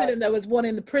one in Brazil and there was one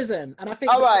in the prison. And I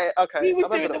think. Okay. He was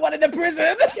doing the one in the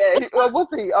prison. Yeah. Well, was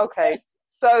he? Okay.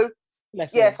 So.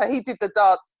 So he did the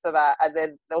dance to that, and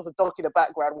then there was a dog in the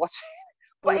background watching.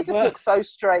 But it just looks so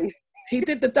strange. He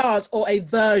did the dance or a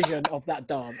version of that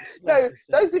dance. No,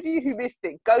 those of you who missed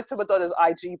it, go to Madonna's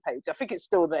IG page. I think it's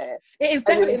still there. It is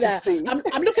definitely there.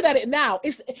 I'm looking at it now.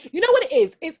 It's, you know what it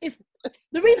is? It's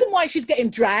the reason why she's getting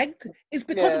dragged is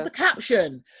because of the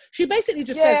caption. She basically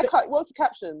just said, what's the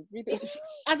caption? Read it.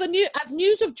 As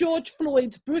news of George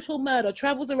Floyd's brutal murder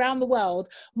travels around the world,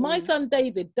 my son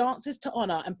David dances to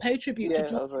honour and pay tribute to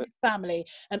George's family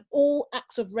and all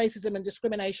acts of racism and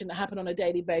discrimination that happen on a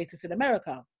daily basis in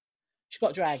America. She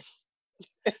got dragged.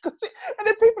 And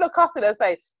then people are cussing and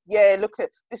saying, yeah, look,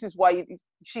 this is why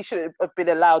she should have been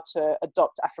allowed to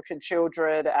adopt African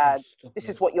children, and this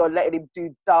is what you're letting him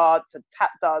do, dance and tap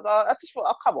dance. I just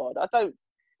thought, come on,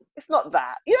 it's not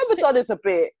that. You know, Madonna's a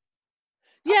bit...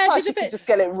 Yeah, she's a bit... just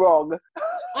get it wrong.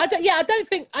 I don't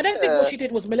think what she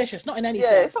did was malicious, not in any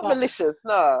sense. Yeah, it's not malicious,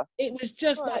 no. It was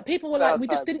just like, people were like, we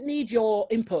just didn't need your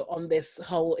input on this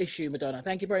whole issue, Madonna.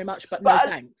 Thank you very much, but no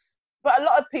thanks. But a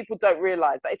lot of people don't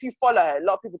realise that. If you follow her, a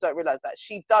lot of people don't realise that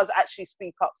she does actually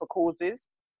speak up for causes.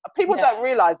 People don't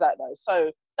realise that though.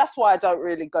 So that's why I don't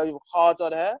really go hard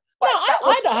on her. But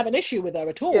no, I don't have an issue with her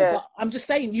at all. Yeah. But I'm just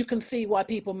saying you can see why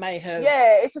people may have...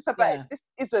 Yeah, it's just about... This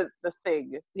isn't the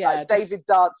thing. Yeah, like David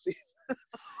dancing.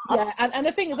 Yeah, and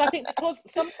the thing is, I think because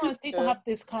sometimes people have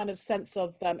this kind of sense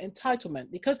of entitlement,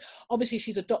 because obviously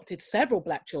she's adopted several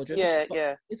black children.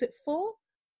 Is it 4?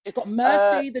 She's got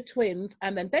Mercy, the twins,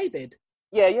 and then David.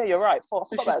 Yeah, you're right. 4.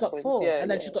 So she's got 4,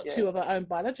 and then she's got 2 of her own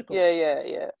biological.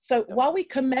 Yeah. So while we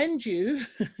commend you,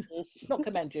 not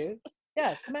commend you,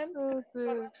 commend.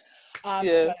 I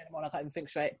can't even think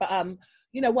straight. But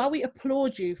you know, while we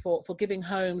applaud you for giving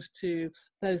homes to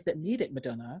those that need it,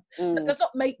 Madonna,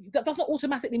 that does not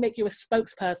automatically make you a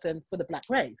spokesperson for the black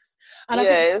race. And I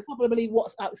think probably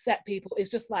what's upset people is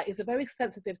just like, it's a very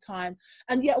sensitive time,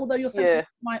 and yet although your sentiment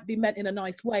might be meant in a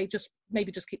nice way, just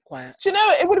keep quiet. Do you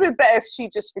know, it would have been better if she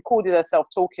just recorded herself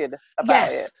talking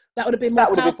about it. That would have been more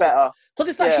powerful. That would have been better. Because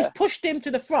it's like she's pushed him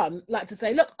to the front, like to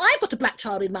say, look, I got a black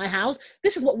child in my house.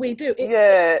 This is what we do.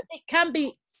 It can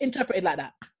be interpreted like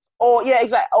that. Or,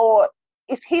 exactly. Or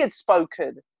if he had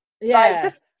spoken. Yeah. Like,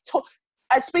 just talk.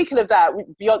 And speaking of that,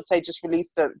 Beyonce just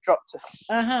dropped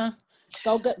it.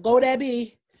 Go there,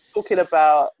 B. Talking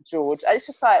about George. And it's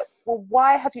just like, well,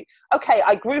 why have you... Okay,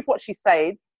 I agree with what she's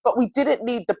saying, but we didn't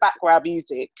need the background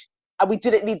music. And we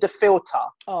didn't need the filter.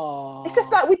 Oh, it's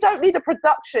just like, we don't need the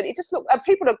production. It just looks, and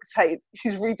people are saying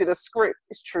she's reading a script.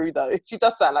 It's true though. She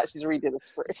does sound like she's reading a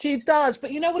script. She does,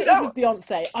 but you know what it is with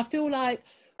Beyonce? I feel like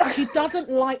she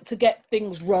doesn't like to get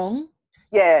things wrong.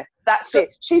 Yeah, that's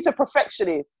it. She's a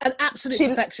perfectionist. An absolute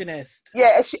perfectionist.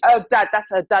 Yeah, that's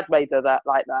her dad made her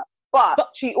like that. But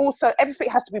she also,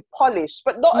 everything has to be polished,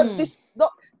 but not at this,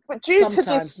 but due to this.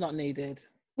 Sometimes not needed.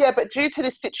 Yeah, but due to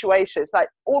this situation, it's like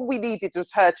all we needed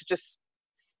was her to just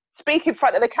speak in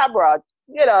front of the camera,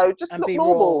 you know, just look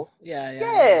normal.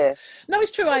 Yeah. No,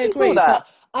 it's true. I agree. But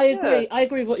I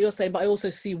agree with what you're saying, but I also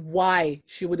see why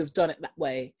she would have done it that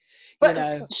way. But you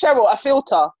know, Cheryl, a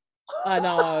filter. I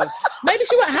know. Maybe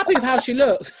she wasn't happy with how she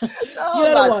looked. No, you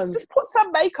know, the ones. Just put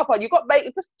some makeup on. You got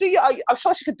makeup. Just do your. I'm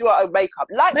sure she could do her own makeup.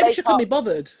 Maybe she couldn't be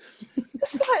bothered.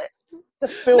 It's like, The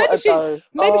filter,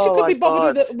 maybe she could be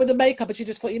bothered with the makeup, and she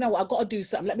just thought, you know what, I've got to do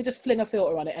something. Let me just fling a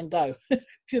filter on it and go. Do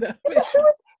you know? Do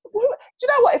you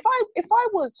know what? If I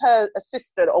was her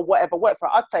assistant or whatever, work for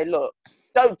her, I'd say, look,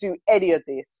 don't do any of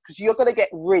this because you're gonna get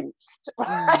rinsed.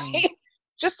 Right?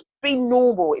 Just be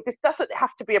normal. This doesn't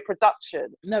have to be a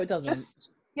production. No, it doesn't.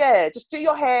 Just do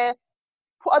your hair,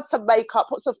 put on some makeup,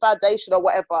 put some foundation or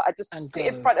whatever, and just sit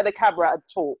in front of the camera and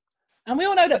talk. And we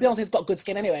all know that Beyonce's got good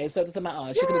skin anyway, so it doesn't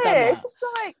matter. She could have done that. It's just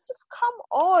like, just come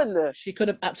on. She could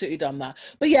have absolutely done that.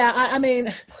 But yeah, I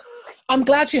mean, I'm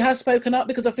glad she has spoken up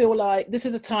because I feel like this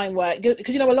is a time where,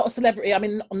 because, you know, a lot of celebrity, I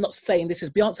mean, I'm not saying this is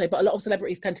Beyonce, but a lot of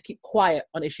celebrities tend to keep quiet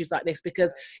on issues like this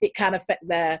because it can affect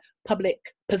their public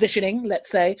positioning, let's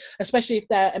say, especially if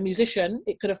they're a musician.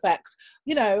 It could affect,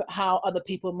 you know, how other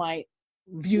people might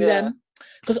view them.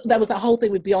 Because there was that whole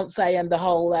thing with Beyonce and the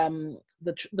whole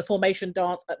the formation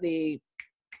dance at the,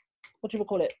 what do you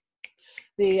call it?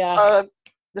 The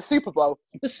Super Bowl.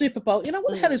 The Super Bowl. You know,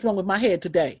 what the hell is wrong with my hair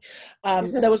today?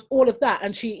 There was all of that,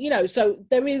 and she, you know, so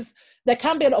there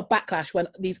can be a lot of backlash when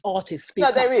these artists speak.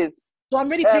 No, there is. So I'm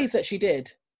really pleased that she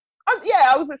did.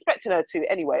 I was expecting her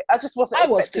to anyway. I just wasn't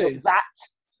expecting that.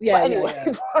 Yeah, but anyway,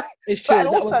 yeah. It's true.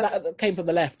 That came from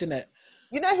the left, didn't it?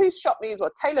 You know who shocked me as well?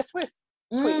 Taylor Swift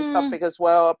tweeted something as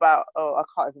well about, I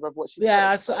can't even remember what she said.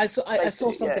 Yeah, I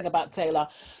saw something about Taylor.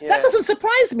 Yeah. That doesn't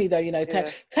surprise me though, you know.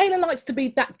 Taylor likes to be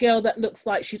that girl that looks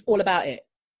like she's all about it.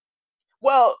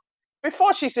 Well,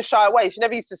 before she used to shy away, she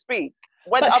never used to speak.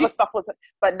 When other stuff was,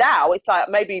 but now it's like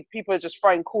maybe people are just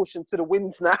throwing caution to the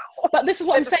winds now. But this is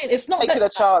what I'm saying. It's not taking a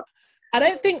chance. I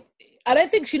don't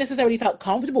think she necessarily felt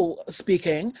comfortable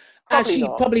speaking. As she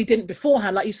probably didn't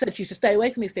beforehand. Like you said, she used to stay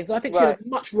away from these things. I think she would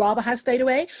much rather have stayed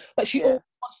away, but she always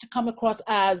wants to come across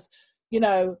as, you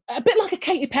know, a bit like a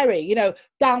Katy Perry, you know,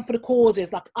 down for the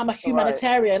causes. Like, I'm a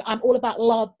humanitarian. Right. I'm all about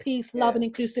love, peace, love and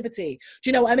inclusivity. Do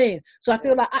you know what I mean? So I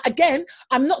feel like, again,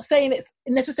 I'm not saying it's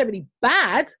necessarily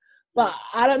bad, but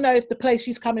I don't know if the place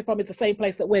she's coming from is the same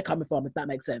place that we're coming from, if that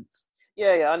makes sense.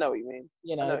 Yeah, I know what you mean.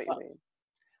 You know, I know what you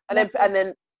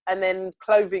mean. And then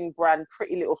clothing brand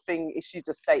Pretty Little Thing issued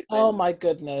a statement. Oh my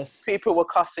goodness. People were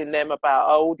cussing them about,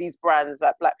 all these brands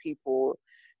that black people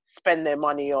spend their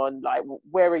money on. Like,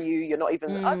 where are you? You're not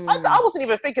even... I wasn't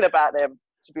even thinking about them,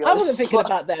 to be honest. I wasn't thinking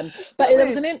about them. But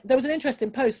there was an interesting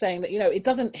post saying that, you know, it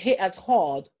doesn't hit as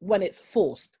hard when it's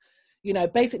forced. You know,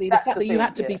 basically the fact that you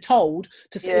had to be told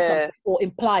to say something or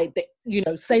implied that, you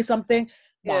know, say something.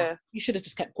 You should have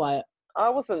just kept quiet. I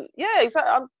wasn't. Yeah,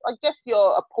 exactly. I guess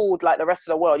you're appalled like the rest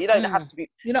of the world. You don't have to be.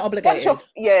 You're not obligated.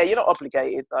 You're not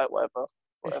obligated. Like whatever.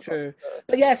 It's true.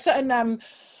 But yeah, certain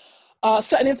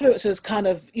influencers kind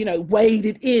of, you know,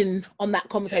 waded in on that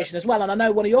conversation as well. And I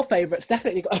know one of your favourites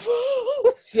definitely got.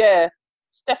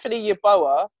 Stephanie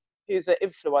Yeboah, who's an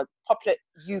popular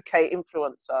UK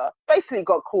influencer, basically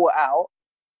got caught out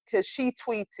because she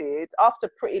tweeted after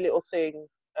Pretty Little Thing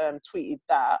tweeted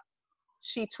that.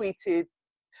 She tweeted.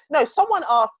 No, someone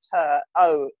asked her,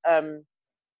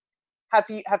 have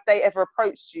they ever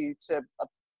approached you to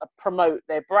promote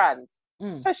their brand?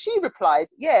 So she replied,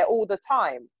 yeah, all the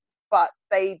time, but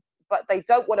they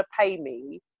don't want to pay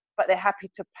me, but they're happy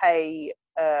to pay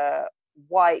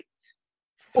white,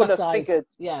 full of figured.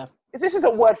 Yeah. This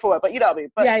isn't word for word, but you know what I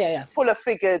mean? But yeah. Full of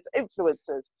figured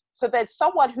influencers. So then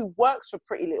someone who works for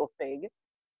Pretty Little Thing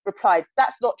replied,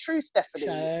 that's not true, Stephanie.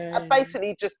 Shame. And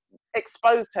basically just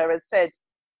exposed her and said,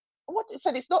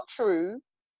 said it's not true.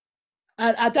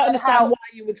 And I don't understand why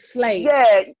you would slate.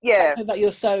 Yeah. That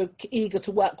you're so eager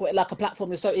to work with, like a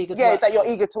platform you're so eager to work with. Yeah, that you're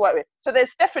eager to work with. So then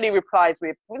Stephanie replies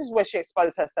with, this is where she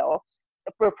exposed herself,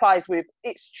 replies with,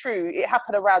 it's true, it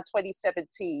happened around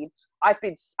 2017. I've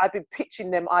been pitching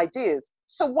them ideas.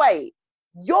 So wait,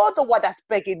 you're the one that's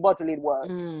begging modelling work.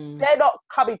 They're not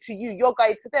coming to you, you're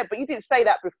going to them. But you didn't say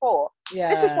that before.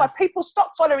 Yeah. This is why people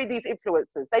stop following these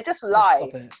influencers. They just lie.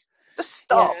 Stop it. Just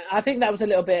stop. Yeah, I think that was a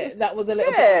little bit.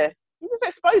 Yeah, you just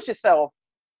expose yourself.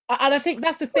 And I think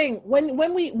that's the thing.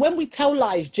 When we tell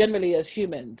lies, generally as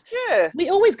humans, yeah, we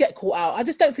always get caught out. I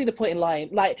just don't see the point in lying.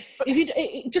 Like, if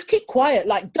you just keep quiet,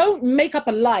 like, don't make up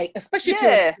a lie, especially if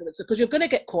you're an influencer, because you're gonna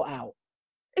get caught out.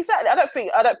 Exactly.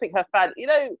 I don't think her fan. You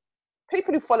know,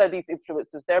 people who follow these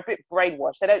influencers, they're a bit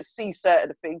brainwashed. They don't see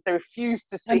certain things. They refuse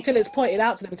to see until it's pointed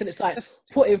out to them. Until it's like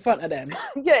put in front of them.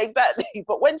 Yeah, exactly.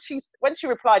 But when she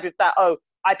replied with that,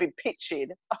 I've been pitching,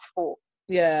 I thought,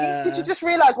 yeah. Did you just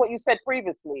realise what you said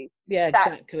previously? Yeah,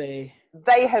 exactly.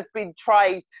 They have been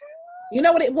trying to... You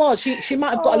know what it was? She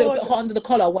might have got a little bit hot under the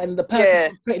collar when the person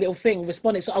from Pretty Little Thing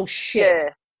responded. So,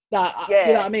 shit. Like, you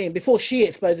know what I mean? Before she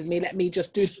exposes me, let me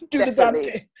just do the damn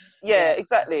thing. Yeah,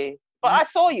 exactly. But I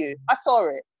saw you. I saw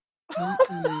it.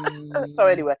 So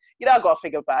anyway, I've got to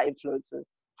think about influencers.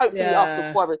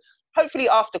 Hopefully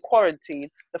after quarantine,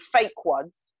 the fake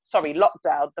ones,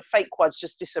 lockdown, the fake ones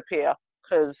just disappear.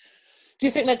 Because do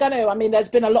you think they're going to? I mean, there's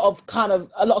been a lot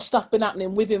of stuff been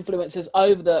happening with influencers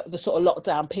over the sort of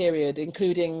lockdown period,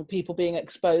 including people being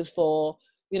exposed for,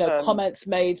 comments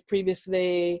made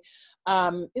previously.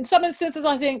 In some instances,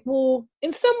 I think, well,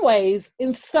 in some ways,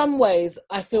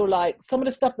 I feel like some of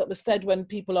the stuff that was said when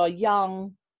people are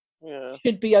young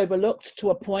should be overlooked to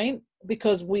a point,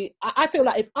 because I feel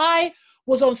like if I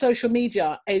was on social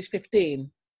media age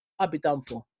 15, I'd be done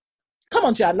for. Come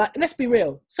on, Jan, like, let's be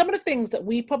real. Some of the things that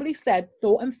we probably said,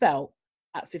 thought and felt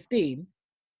at 15,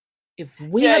 if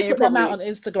we had put them out on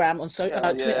Instagram, on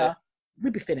Twitter,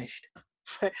 we'd be finished.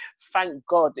 Thank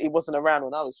God it wasn't around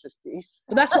when I was 15.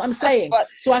 But that's what I'm saying.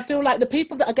 So I feel like the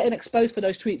people that are getting exposed for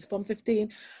those tweets from 15,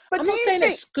 I'm not saying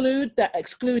exclude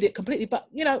it completely, but,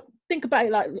 think about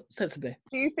it like sensibly.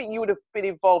 Do you think you would have been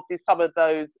involved in some of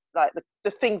those, like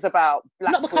the things about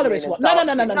black not the colorist one? No.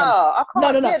 I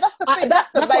can't. No. Yeah, that's the thing. That's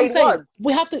the main one.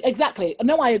 We have to, exactly.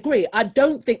 No, I agree. I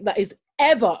don't think that is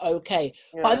ever okay.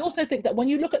 Yeah. But I also think that when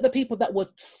you look at the people that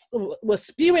were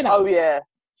spewing out,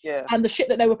 and the shit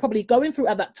that they were probably going through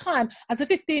at that time, as a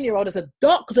 15-year-old,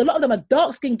 because a lot of them are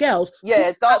dark-skinned girls,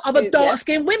 other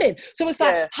dark-skinned women. So it's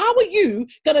like, how are you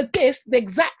gonna diss the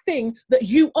exact thing that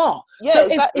you are? Yeah, so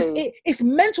exactly. it's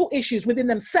mental issues within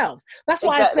themselves. That's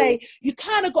why I say you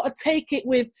kind of got to take it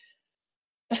with.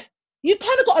 You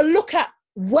kind of got to look at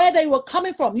where they were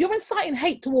coming from. You're inciting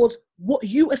hate towards what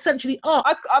you essentially are.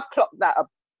 I've clocked that up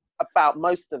about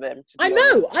most of them. I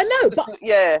know, but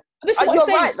this is what you're I'm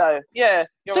saying. Right though. Yeah,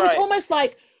 so it's almost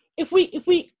like if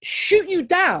we shoot you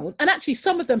down, and actually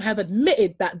some of them have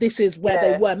admitted that this is where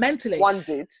they were mentally. One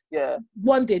did,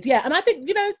 and I think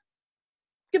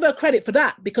give her credit for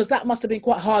that, because that must have been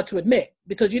quite hard to admit,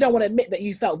 because you don't want to admit that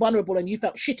you felt vulnerable and you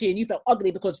felt shitty and you felt ugly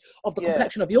because of the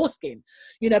complexion of your skin.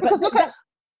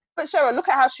 But Cheryl, look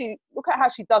at how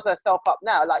she does herself up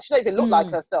now. Like, she don't even look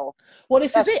like herself. Well,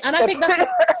 this is it, and I think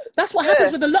that's what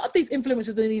happens with a lot of these influencers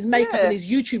and these makeup and these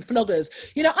YouTube vloggers.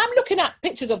 I'm looking at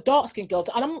pictures of dark skinned girls,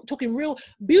 and I'm talking real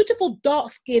beautiful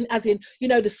dark skin, as in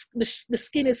the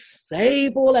skin is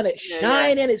sable and it's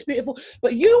shining, it's beautiful.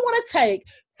 But you want to take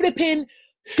flipping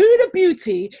Huda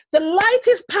Beauty, the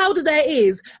lightest powder there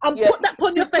is, and put that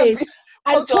on your face.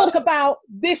 And talk about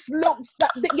this looks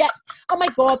oh my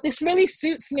God, this really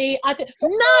suits me. I think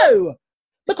no,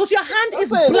 because your hand is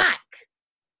black.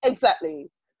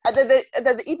 Exactly. And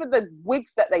then even the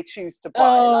wigs that they choose to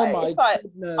buy, it's like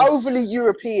overly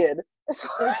European. It's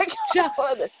like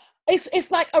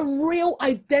it's like a real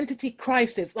identity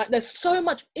crisis. Like, there's so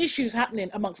much issues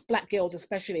happening amongst black girls,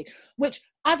 especially, which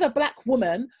as a black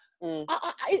woman,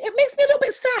 it makes me a little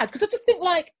bit sad, because I just think,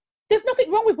 like, there's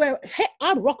nothing wrong with wearing.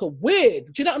 I'd rock a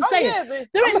wig. Do you know what I'm saying? Yeah,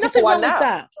 there ain't nothing wrong with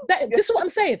that. This is what I'm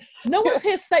saying. No one's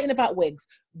here stating about wigs.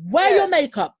 Wear your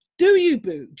makeup. Do you,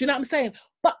 boo? Do you know what I'm saying?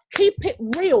 But keep it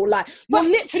real. Like, you're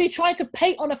literally trying to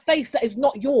paint on a face that is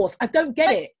not yours. I don't get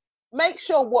it. Make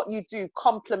sure what you do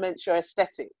complements your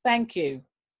aesthetic. Thank you.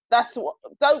 That's what.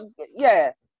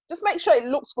 Just make sure it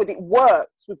looks good. It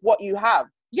works with what you have.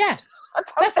 Yeah,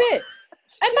 that's it.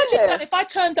 Imagine that if I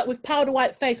turned up with powder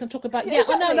white face and talk about,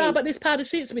 exactly. No, but this powder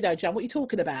suits me though, Jan. What are you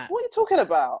talking about? What are you talking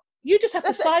about? You just have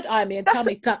to side-eye me and tell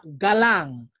me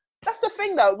galang. That's the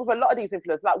thing though, with a lot of these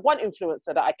influencers, like one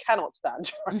influencer that I cannot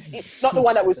stand, right? Not the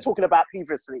one that was talking about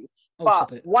previously,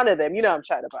 but one of them, I'm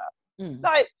chatting about.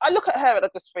 Like, I look at her and I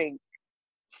just think,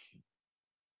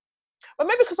 but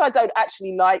maybe because I don't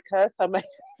actually like her, so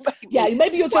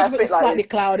maybe your judgment is slightly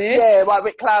clouded. Yeah, a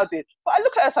bit clouded. But I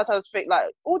look at her sometimes and think,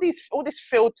 like, all these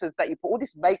filters that you put, all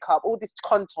this makeup, all this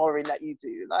contouring that you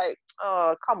do, like,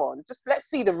 oh, come on, just let's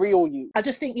see the real you. I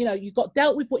just think, you got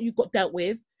dealt with what you got dealt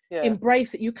with. Yeah.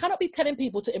 Embrace it. You cannot be telling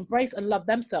people to embrace and love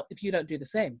themselves if you don't do the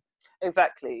same.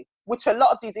 Exactly. Which a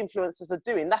lot of these influencers are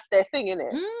doing. That's their thing, isn't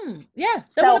it? Yeah.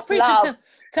 They want to preach and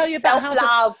tell you about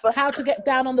how to get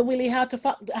down on the willy, how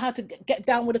to get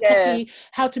down with a cocky,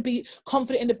 how to be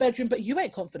confident in the bedroom, but you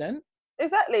ain't confident.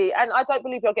 Exactly. And I don't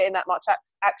believe you're getting that much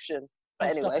action.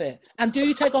 But anyway. Stop it. And do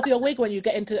you take off your wig when you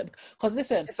get into it? Because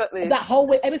listen, that whole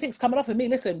wig, everything's coming off of me.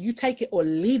 Listen, you take it or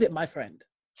leave it, my friend.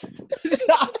 You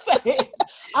know what I'm saying?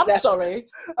 I'm sorry.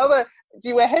 Do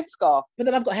you wear headscarf? But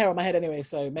then I've got hair on my head anyway,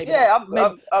 so maybe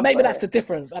that's the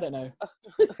difference. I don't know.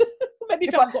 Maybe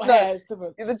if I've got hair, it's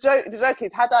different. The joke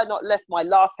is, had I not left my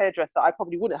last hairdresser, I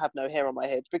probably wouldn't have no hair on my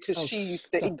head, because she used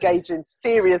to engage in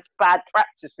serious bad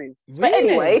practices. Really? But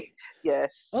anyway, yes.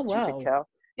 Oh wow.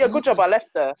 Yeah, good job I left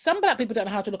her. Some black people don't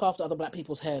know how to look after other black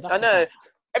people's hair. I know.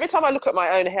 Every time I look at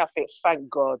my own hair, I think, thank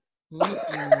God.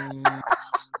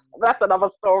 That's another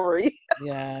story.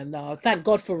 Yeah, no, thank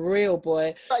God for real,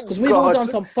 boy. Thank Because we've all done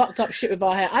some fucked up shit with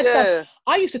our hair.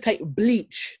 I used to take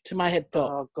bleach to my head top.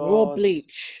 Oh, God. Raw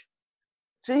bleach.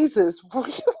 Jesus.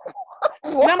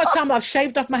 You know how much time I've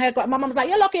shaved off my hair? My mum's like,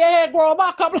 "You're lucky your hair grow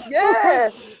back up." Yeah.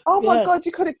 Oh my God,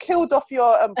 you could have killed off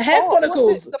your hair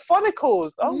follicles. The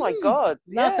follicles. Oh my God.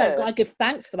 No, thank God. I give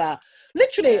thanks for that.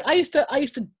 Literally, I used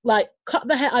to like cut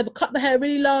the hair, either cut the hair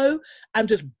really low and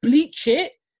just bleach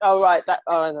it. Oh right,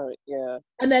 I know. Yeah.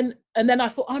 And then I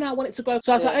thought, oh no, I want it to grow.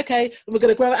 So I was like, okay, we're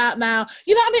gonna grow it out now.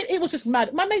 You know what I mean? It was just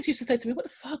mad. My mates used to say to me, "What the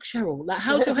fuck, Cheryl? Like,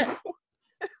 how's your hair?"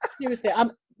 Seriously,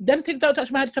 them things don't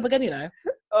touch my head top again, you know.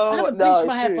 I haven't bleached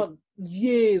my hair for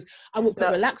years. I won't put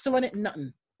relaxer on it,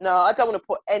 nothing. No, I don't want to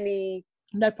put any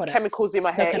chemicals in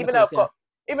my hair. Even though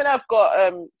I've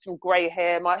got some grey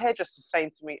hair, my hairdresser's is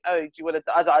saying to me, "Oh, do you want to?"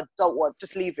 I don't want.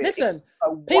 Just leave it. Listen,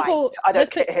 people. I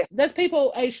don't care. There's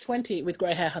people aged 20 with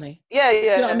grey hair, honey. Yeah. You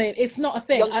know what I mean? It's not a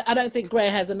thing. I don't think grey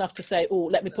hair's enough to say, "Oh,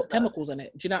 let me put chemicals in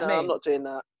it." Do you know what I mean? I'm not doing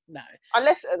that. No. I'm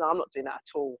not doing that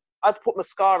at all. I'd put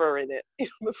mascara in it.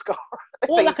 Mascara.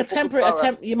 Or like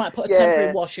you might put a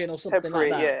temporary wash in or something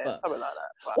like that. Yeah, something like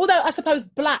that. But. Although I suppose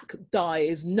black dye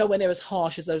is nowhere near as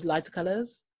harsh as those lighter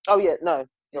colours. Oh yeah, no,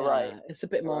 you're right. It's a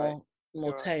bit more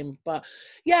tame. Right. But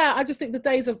yeah, I just think the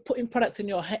days of putting products in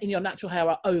your natural hair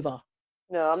are over.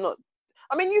 No, I'm not.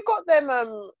 I mean, you got them.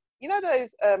 You know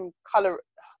those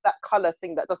colour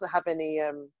thing that doesn't have any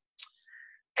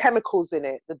chemicals in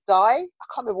it. The dye. I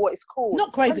can't remember what it's called.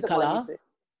 Not crazy colour.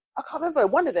 I can't remember.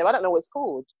 One of them. I don't know what it's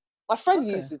called. My friend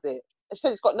uses it. She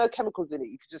said it's got no chemicals in it.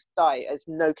 You could just dye it as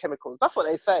no chemicals. That's what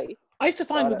they say. I used to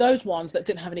find with those ones that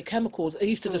didn't have any chemicals, it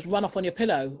used to just run off on your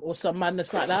pillow or some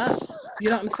madness like that. You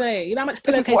know what I'm saying? You know how much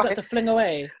pillowcase you have to fling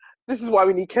away? This is why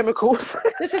we need chemicals.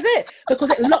 This is it.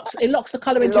 Because it locks the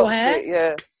colour into your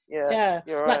hair. Yeah.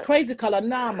 You're right. Like crazy colour.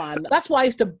 Nah, man. That's why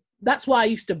I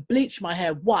used to bleach my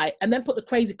hair white and then put the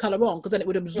crazy colour on because then it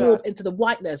would absorb into the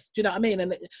whiteness. Do you know what I mean?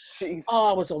 And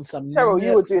I was on some. Cheryl,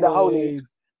 you would do the holy.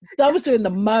 I was doing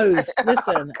the most.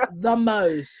 Listen, the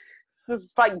most. Just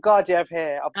thank God you have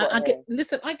hair. I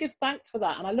give thanks for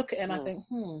that, and I look at it and I think,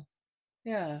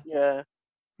 yeah.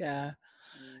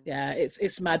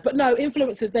 It's mad. But no,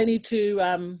 influencers, they need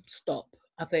to stop,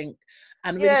 I think,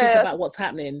 and really think about what's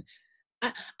happening.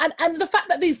 And the fact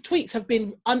that these tweets have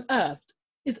been unearthed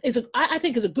I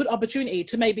think is a good opportunity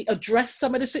to maybe address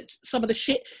some of the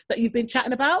shit that you've been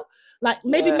chatting about. Like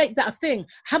maybe make that a thing.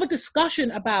 Have a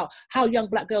discussion about how young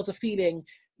black girls are feeling,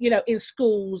 you know, in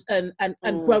schools and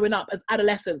growing up as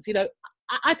adolescents. You know,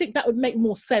 I think that would make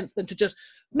more sense than to just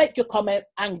make your comment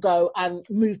and go and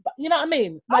move back. You know what I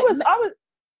mean? Like,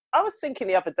 I was thinking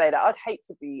the other day that I'd hate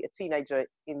to be a teenager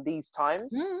in these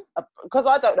times because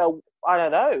I don't know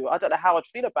how I'd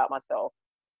feel about myself.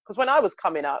 Because when I was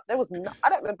coming up, I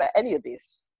don't remember any of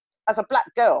this. As a black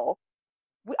girl,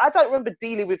 I don't remember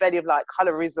dealing with any of like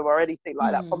colorism or anything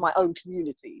like that from my own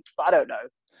community. But I don't know.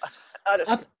 I don't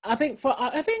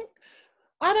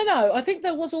know. I think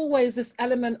there was always this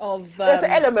element of. There's an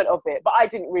element of it, but I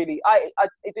didn't really.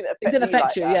 It didn't affect me. It didn't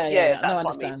affect you. That. Yeah. No, I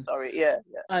understand. I mean. Sorry. Yeah.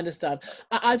 I understand.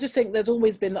 I just think there's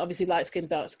always been obviously light skin,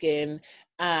 dark skin,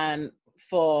 and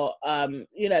for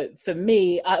for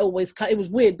me, it was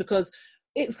weird because.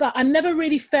 It's like I never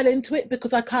really fell into it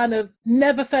because I kind of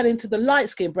never fell into the light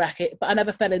skin bracket, but I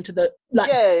never fell into the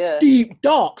deep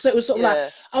dark. So it was sort of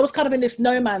like I was kind of in this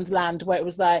no man's land where it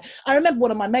was like I remember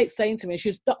one of my mates saying to me, she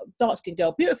was dark skinned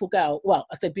girl, beautiful girl. Well,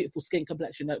 I say beautiful skin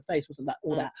complexion, no face wasn't that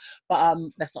all that. But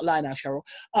let's not lie now, Cheryl.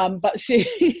 But she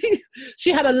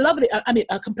had a lovely. I mean,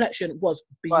 her complexion was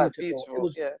beautiful. It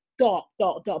was dark,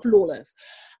 flawless.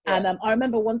 Yeah. And I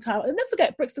remember one time, I'll never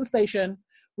forget Brixton Station.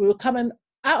 We were coming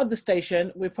out of the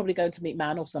station, we're probably going to meet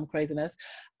Man or some craziness,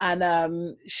 and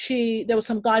there was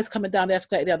some guys coming down the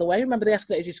escalator the other way. Remember the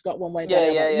escalators used to go up one way? I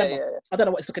don't know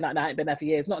what it's looking like now. I ain't been there for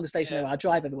years. Not in the station anywhere. I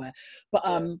drive everywhere. But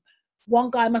one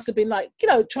guy must have been like,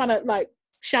 trying to like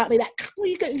shout at me like, "What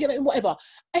are you getting?" Whatever.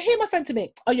 I hear my friend to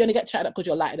me, "Oh, you only get chatted up because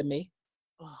you're lighter than me."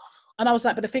 And I was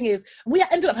like, but the thing is, we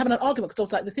ended up having an argument because I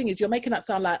was like, the thing is, you're making that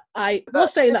sound like I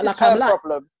was saying that like I'm like.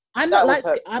 Problem. I'm not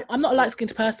I'm not a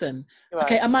light-skinned person. Right.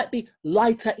 Okay, I might be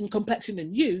lighter in complexion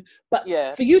than you, but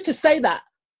for you to say that,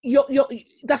 you're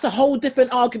that's a whole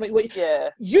different argument.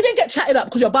 You didn't get chatted up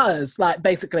because you're butters, like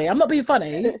basically. I'm not being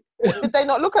funny. Did they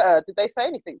not look at her? Did they say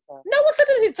anything to her? No one said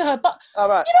anything to her, but you know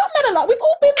what matter, like we've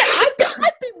all been there.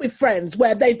 I've been with friends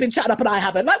where they've been chatted up and I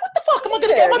haven't. Like, what the fuck am I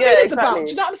gonna get my feelings about? Do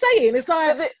you know what I'm saying? It's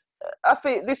like I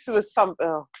think this was some.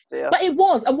 Oh dear. But it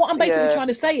was, and what I'm basically trying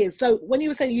to say is, so when you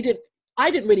were saying I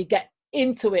didn't really get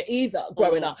into it either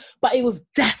growing up, but it was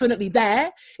definitely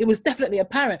there. It was definitely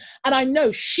apparent. And I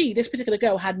know this particular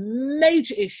girl, had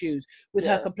major issues with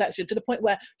her complexion, to the point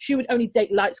where she would only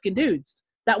date light-skinned dudes.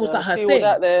 That was like her thing.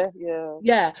 That there.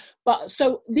 Yeah. But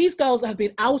so these girls that have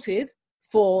been outed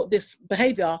for this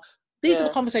behavior, these are the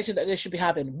conversations that they should be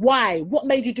having. Why? What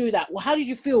made you do that? Well, how did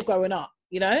you feel growing up?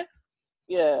 You know?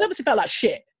 Yeah. It obviously felt like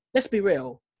shit. Let's be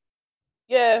real.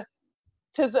 Yeah.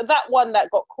 Because that one that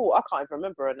got caught, I can't even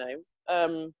remember her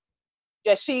name.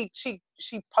 She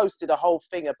posted a whole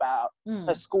thing about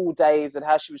her school days and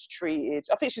how she was treated.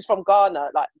 I think she's from Ghana,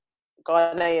 like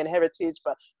Ghanaian heritage,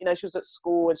 but you know, she was at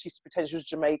school and she used to pretend she was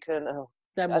Jamaican.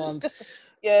 Them ones.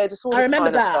 Just all this remember kind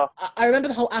of that. stuff. I remember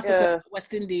the whole Africa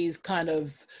West Indies kind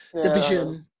of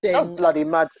division thing. That was bloody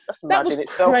mad. That was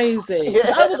crazy.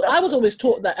 I was always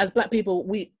taught that as black people,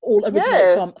 we all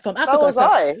originate from Africa. So was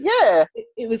I. Yeah.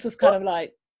 It was just kind of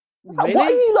like, really?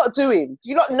 What are you lot doing? Do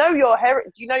you not know your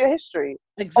heritage? Do you know your history?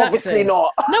 Exactly. Obviously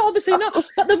not. No, obviously not.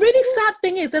 But the really sad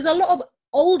thing is, there's a lot of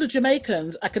older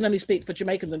Jamaicans. I can only speak for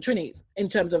Jamaicans and Trinis in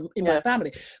terms of my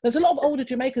family. There's a lot of older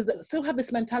Jamaicans that still have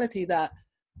this mentality that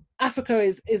Africa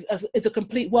is a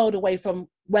complete world away from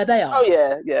where they are. Oh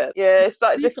yeah. It's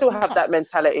like they still have that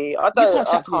mentality. I can't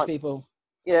chat to these people.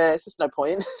 Yeah, it's just no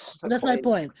point. There's no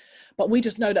point. But we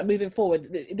just know that moving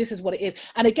forward, this is what it is.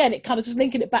 And again, it kind of just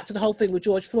linking it back to the whole thing with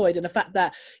George Floyd and the fact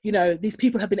that, you know, these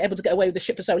people have been able to get away with the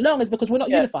shit for so long is because we're not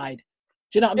unified.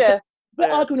 Do you know what I'm saying? We're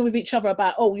arguing with each other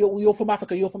about, oh, you're from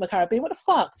Africa, you're from the Caribbean. What the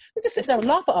fuck? They just sit there and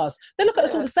laugh at us. They look at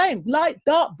us all the same. Light,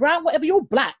 dark, brown, whatever, you're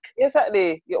black.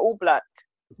 Exactly. You're all black.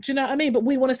 Do you know what I mean? But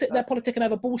we want to sit there politicking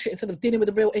over bullshit instead of dealing with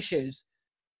the real issues.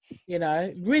 You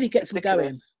know, really gets me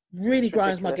going. Really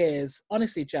grinds my gears.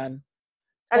 Honestly, Jan.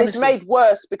 And it's made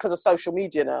worse because of social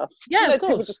media now. Yeah, of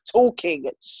course. People just talking.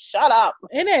 Shut up.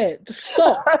 Innit? Just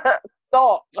stop.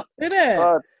 Stop. Innit?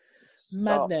 God,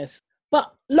 madness.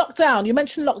 But lockdown, you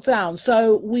mentioned lockdown.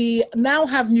 So we now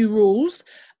have new rules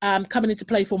coming into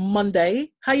play for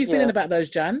Monday. How are you feeling about those,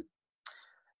 Jan?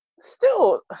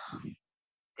 Still,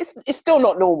 it's still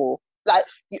not normal. Like,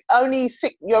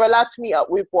 you're allowed to meet up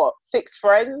with 6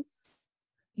 friends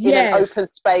in an open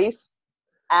space.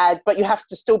 But you have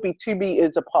to still be 2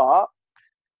 meters apart.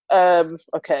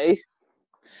 Okay.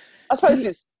 I suppose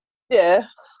It's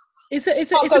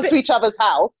can't go to each other's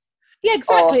house. Yeah,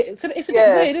 exactly. It's a bit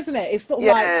weird, isn't it? It's sort of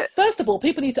like, first of all,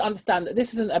 people need to understand that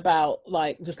this isn't about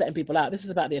like just letting people out. This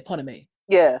is about the economy.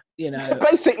 Yeah. You know.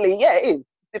 Basically, it is.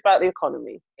 It's about the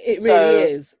economy. It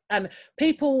really is. And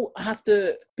people have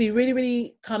to be really,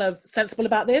 really kind of sensible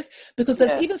about this, because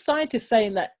there's even scientists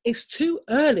saying that it's too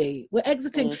early. We're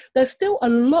exiting. There's still a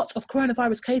lot of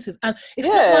coronavirus cases. And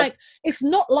it's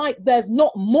not like there's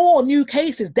not more new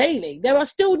cases daily. There are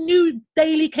still new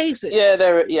daily cases.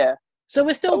 Yeah, So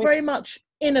we're still very much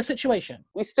in a situation.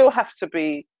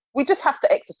 We just have to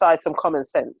exercise some common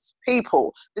sense.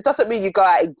 People, this doesn't mean you go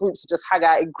out in groups and just hang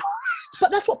out in groups.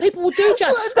 But that's what people will do,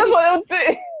 Jan. That's what they'll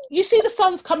do. You see the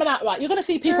sun's coming out, right? You're going to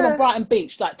see people on Brighton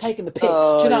Beach, like, taking the piss.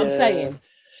 Do you know what I'm saying?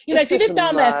 You know, if you live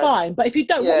down there, fine. But if you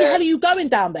don't, what the hell are you going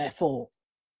down there for?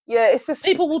 Yeah, it's just...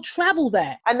 People will travel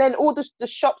there. And then all the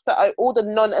shops, all the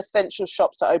non-essential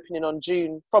shops are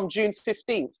opening from June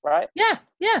 15th, right? Yeah.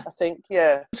 I think,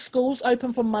 Schools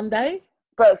open from Monday.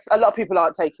 But a lot of people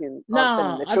aren't sending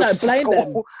their children to school.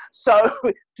 Them. So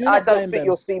I don't think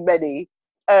you'll see many.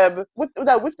 With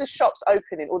the shops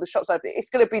opening, it's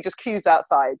going to be just queues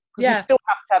outside. Because you still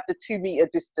have to have the 2 meter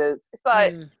distance. It's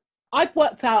like... I've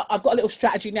worked out, I've got a little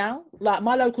strategy now. Like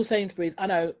my local Sainsbury's, I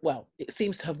know, well, it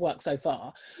seems to have worked so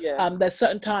far. Yeah. There's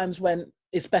certain times when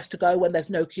it's best to go when there's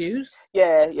no queues.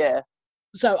 Yeah.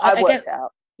 So I worked it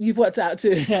out. You've worked it out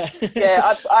too. Yeah,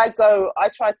 I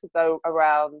try to go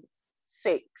around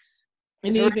 6.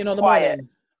 In the evening or the morning?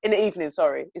 In the evening,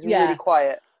 sorry. It's really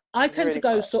quiet. I tend to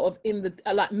go sort of in the,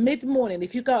 like mid-morning.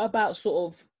 If you go about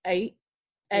sort of 8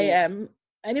 a.m.,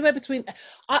 anywhere between,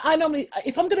 I normally,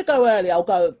 if I'm going to go early, I'll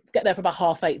get there for about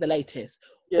 8:30 the latest.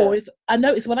 Yeah. Or if I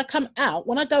notice when I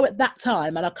go at that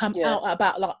time and I come out at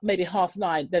about like maybe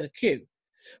 9:30, there's a queue.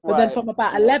 But then from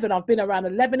about 11, I've been around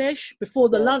 11ish before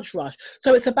the lunch rush.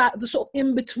 So it's about the sort of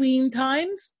in-between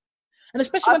times. And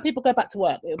especially when people go back to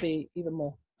work, it'll be even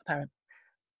more apparent.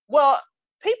 Well,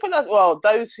 even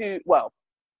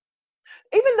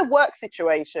the work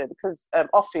situation, because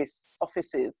offices,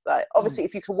 like obviously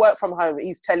if you can work from home,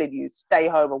 he's telling you stay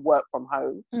home and work from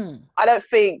home. I don't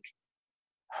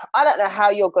know how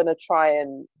you're going to try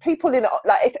and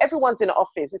if everyone's in an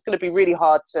office, it's going to be really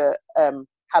hard to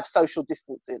have social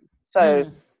distancing. So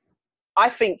I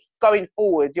think going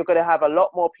forward, you're going to have a lot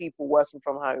more people working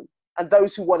from home, and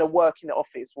those who want to work in the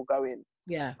office will go in.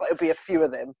 Yeah, but it'll be a few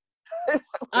of them.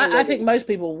 I think most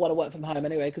people want to work from home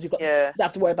anyway, because you don't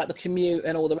have to worry about the commute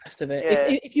and all the rest of it.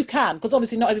 If you can, because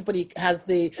obviously not everybody has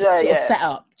the sort of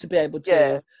setup to be able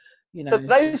to, you know. So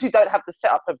those who don't have the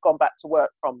setup have gone back to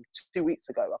work from 2 weeks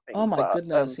ago, I think. Oh my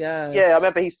goodness, yeah. Yeah, I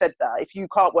remember he said that. If you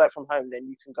can't work from home, then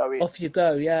you can go in. Off you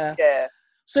go, yeah. Yeah.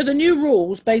 So the new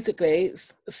rules basically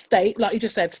stay, like you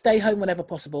just said, stay home whenever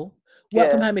possible.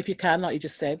 Work from home if you can, like you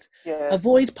just said. Yeah.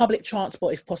 Avoid public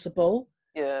transport if possible.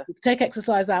 Yeah. Take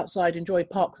exercise outside, enjoy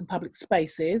parks and public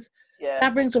spaces. Yeah.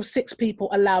 Gatherings of 6 people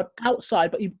allowed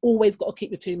outside, but you've always got to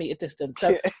keep your 2 meter distance.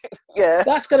 So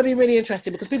that's going to be really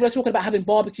interesting, because people are talking about having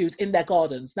barbecues in their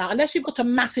gardens. Now, unless you've got a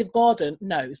massive garden,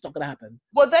 no, it's not going to happen.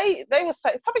 Well, they were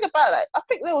saying something about that. I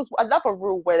think there was another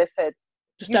rule where they said,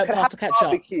 just don't pass to catch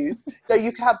barbecues. No,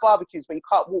 you can have barbecues, but you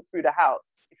can't walk through the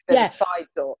house if there's a side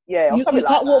door. Yeah, or you something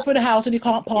can't like walk through the house, and you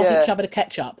can't pass each other to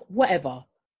ketchup. Whatever.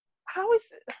 How is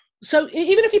it? So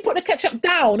even if you put the ketchup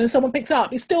down and someone picks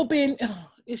up, it's still being.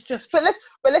 It's just. But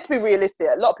let's be realistic.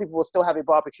 A lot of people were still having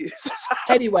barbecues.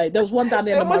 Anyway, there was one down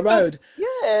the end of my road.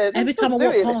 Yeah. Every time I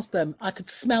walked past them, I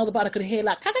could smell the bud. I could hear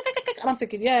like, and I'm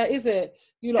thinking, yeah, is it?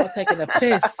 You lot are taking a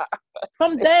piss.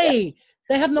 From day,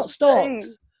 they have not stopped.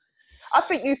 I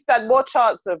think you stand more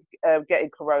chance of getting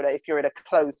corona if you're in a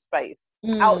closed space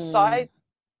outside.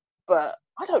 But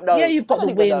I don't know. Yeah, you've got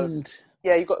the wind.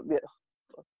 Yeah, you've got. They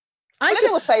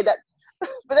were saying that,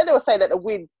 but then they were saying that the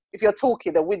wind. If you're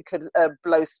talking, the wind could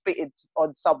blow spit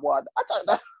on someone. I don't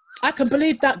know. I can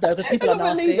believe that though, because people are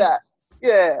nasty. Believe that.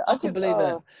 Yeah, I can believe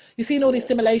it. You've seen all these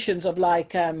simulations of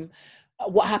like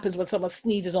what happens when someone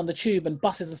sneezes on the tube and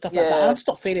buses and stuff like that. I'm just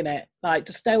not feeling it. Like,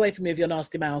 just stay away from me with your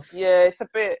nasty mouth. Yeah, it's a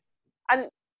bit. And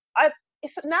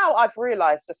now I've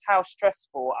realised just how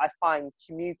stressful I find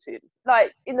commuting.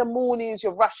 Like in the mornings,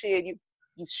 you're rushing,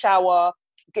 you shower,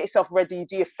 you get yourself ready, you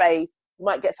do your face, you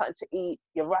might get something to eat,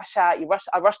 you rush out,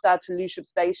 I rush down to Lewisham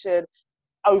Station,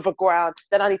 overground,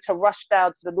 then I need to rush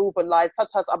down to the Northern Line.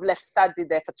 Sometimes I'm left standing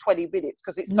there for 20 minutes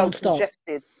because it's so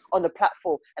congested on the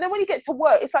platform. And then when you get to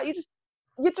work, it's like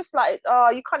you're just like,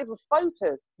 you can't even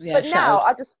focus. Yeah, but now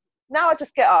I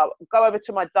just get up, go over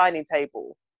to my dining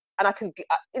table, and I can,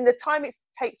 in the time it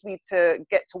takes me to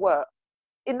get to work,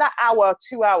 in that hour,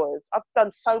 2 hours, I've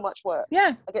done so much work.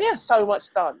 Yeah. I get so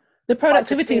much done. The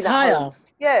productivity is higher. Home.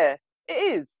 Yeah, it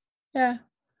is. Yeah.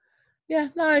 Yeah,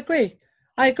 no, I agree.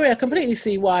 I completely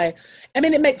see why. I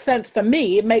mean, it makes sense for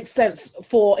me. It makes sense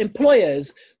for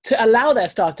employers to allow their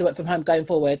staff to work from home going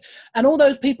forward. And all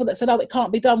those people that said, "Oh, it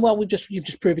can't be done," well, you've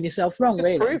just proven yourself wrong,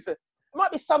 really. Prove it. It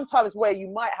might be sometimes where you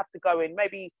might have to go in,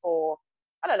 maybe for,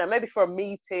 I don't know, maybe for a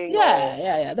meeting.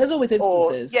 Yeah. There's always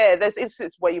instances. There's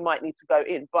instances where you might need to go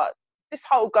in. But this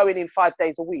whole going in 5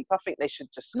 days a week, I think they should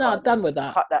just done with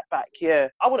that. Cut that back. Yeah,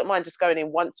 I wouldn't mind just going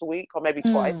in once a week or maybe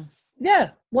twice.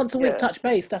 Yeah, once a week, touch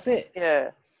base. That's it.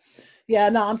 Yeah. Yeah,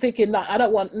 no, I'm thinking that I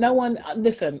don't want no one.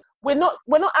 Listen, we're not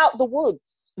out the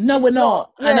woods. No, we're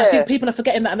not. Yeah. And I think people are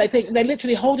forgetting that, and they think they're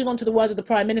literally holding on to the words of the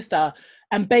Prime Minister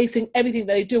and basing everything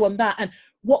that they do on that. And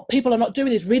what people are not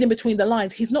doing is reading between the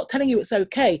lines. He's not telling you it's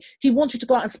okay. He wants you to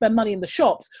go out and spend money in the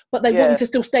shops, but they want you to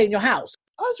still stay in your house.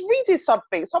 I was reading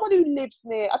something. Someone who lives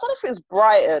near, I don't know if it was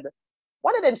Brighton,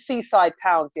 one of them seaside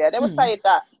towns. Yeah, they were saying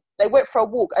that they went for a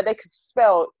walk and they could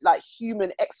smell like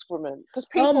human excrement because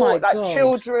people,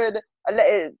 children,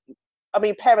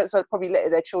 parents are probably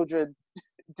letting their children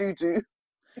do.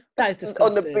 That is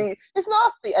disgusting. On the beach. It's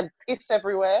nasty and piss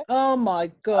everywhere. Oh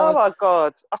my God.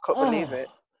 I can't believe it.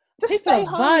 Just people are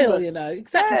vile, you know.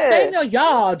 Exactly. Stay in your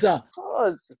yard. God,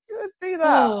 do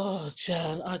that. Oh,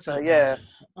 Jan, I don't know.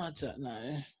 I don't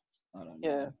know.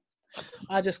 Yeah.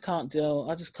 I just can't deal.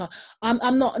 I just can't.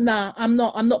 I'm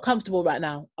not comfortable right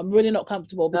now. I'm really not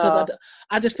comfortable because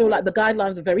I just feel like the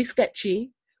guidelines are very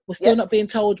sketchy. We're still not being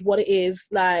told what it is.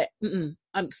 Like,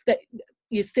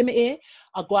 you stim it here,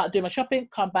 I'll go out and do my shopping,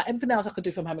 come back. Everything else I could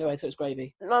do from home anyway, so it's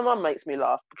gravy. My mum makes me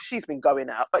laugh because she's been going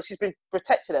out, but she's been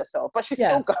protecting herself, but she's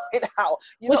still going out.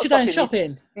 What's she going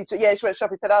shopping? She went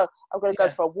shopping, said, I'm going to go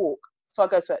for a walk. So I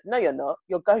go to her, no, you're not.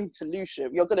 You're going to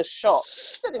Lewisham. You're going to shop.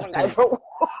 You don't even go for a walk.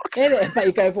 But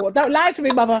you go for a walk. Don't lie to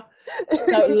me, mother.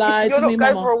 Don't lie to me, mama. You're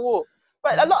not going for a walk.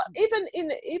 But a lot, even in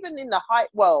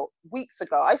the weeks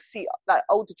ago, I see like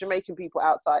older Jamaican people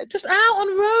outside. Just out on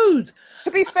the road.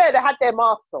 To be fair, they had their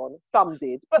masks on. Some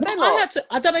did, but they're not.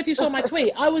 I don't know if you saw my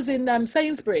tweet. I was in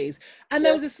Sainsbury's, and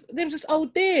there was this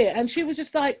old dear, and she was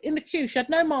just like in the queue. She had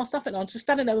no mask, nothing on. Just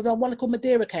standing there with one little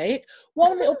Madeira cake,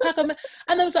 one little pack of,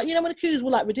 and there was like, when the queues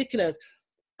were like ridiculous.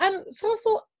 And so I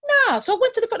thought, nah. So I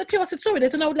went to the front of the queue. I said, sorry,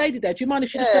 there's an old lady there. Do you mind if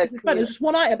she just stepped in front? It was just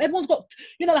one item. Everyone's got,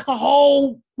 like a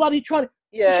whole bloody trolley.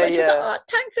 Yeah, She was like, oh,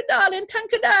 thank you, darling.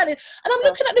 And I'm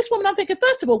looking at this woman, I'm thinking,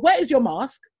 first of all, where is your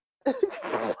mask? Do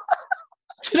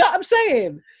you know what I'm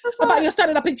saying? About you're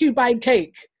standing up in queue buying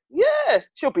cake. Yeah,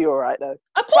 she'll be all right though.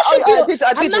 Of course she'll be all right.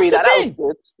 I did read that. That was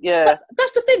good. Yeah. But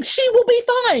that's the thing. She will be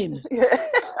fine. Yeah.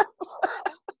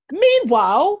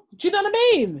 Meanwhile, do you know what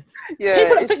I mean? Yeah.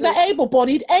 People that think they're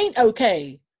able-bodied ain't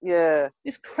okay. Yeah.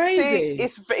 It's crazy.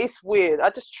 See, it's weird. I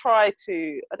just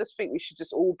think we should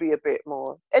just all be a bit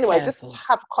more. Anyway, careful. Just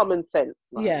have common sense,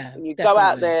 man. Yeah. When you definitely. go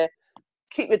out there,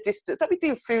 keep your distance. Don't be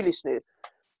doing foolishness.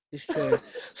 It's true.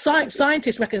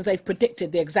 Scientists reckon they've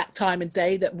predicted the exact time and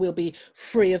day that we'll be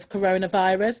free of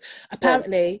coronavirus.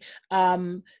 Apparently,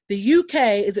 the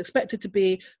UK is expected to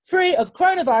be free of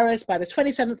coronavirus by the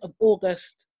 27th of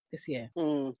August this year.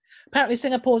 Apparently,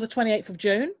 Singapore is the 28th of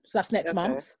June, so that's next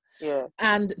month. Yeah.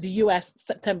 And the US,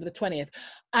 September the 20th.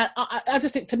 And I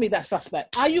just think, to me, that's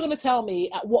suspect. Are you going to tell me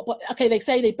at what point? Okay, they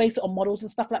say they base it on models and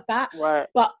stuff like that. Right.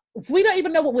 But if we don't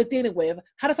even know what we're dealing with,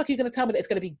 how the fuck are you going to tell me that it's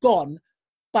going to be gone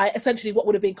by essentially what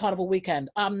would have been Carnival weekend?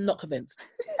 I'm not convinced.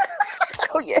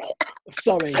 Oh, yeah.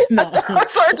 Sorry. No. I'm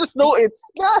sorry, I just snorted.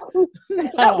 No.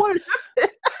 That won't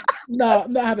happen. No,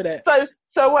 I'm not having it.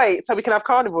 So wait, so we can have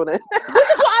Carnival then? This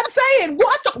is what I'm saying.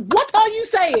 What are you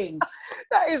saying?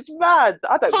 That is mad.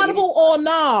 I don't Carnival or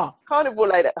nah? Carnival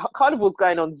later. Carnival's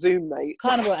going on Zoom, mate.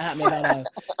 Carnival ain't happening, I know.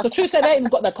 The truth said, they ain't even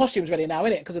got their costumes ready now,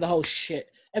 innit? Because of the whole shit.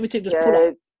 Everything just pull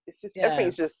up. It's just,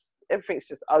 everything's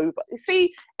just over. You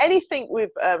see, anything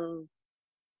with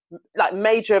like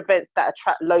major events that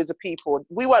attract loads of people,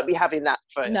 we won't be having that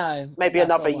for maybe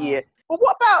another year. But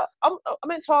what about? I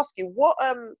meant to ask you. What?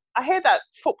 I hear that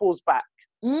football's back.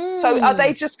 So are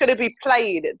they just going to be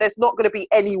playing? There's not going to be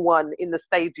anyone in the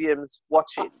stadiums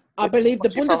watching. I believe the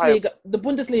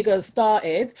Bundesliga has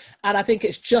started, and I think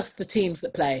it's just the teams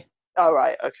that play. Oh,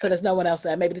 right. Okay. So there's no one else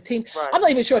there. Maybe the team. Right. I'm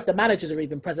not even sure if the managers are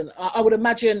even present. I would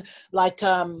imagine like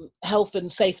health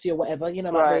and safety or whatever. You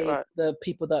know, like the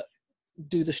people that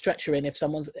do the stretchering if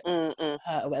someone's hurt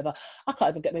or whatever. I can't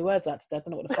even get my words out today. I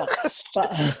don't know what the fuck.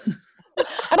 But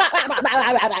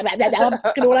I'm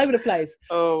fucking all over the place.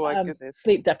 Oh my goodness.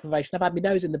 Sleep deprivation. I've had my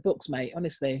nose in the books, mate.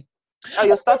 Honestly. Oh,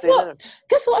 you're studying.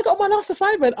 Guess what? I got on my last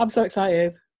assignment. I'm so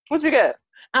excited. What'd you get?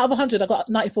 Out of 100, I got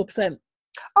 94%.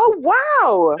 Oh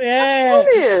wow!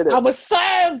 Yeah, I was so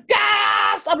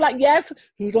gassed. I'm like, yes.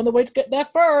 Who's on the way to get there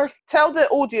first? Tell the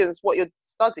audience what you're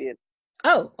studying.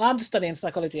 Oh, I'm just studying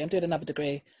psychology. I'm doing another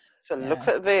degree. So look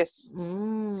at this. It's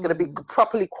going to be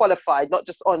properly qualified, not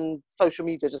just on social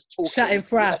media, just talking. Chatting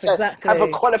fraff, exactly. Have a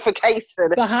qualification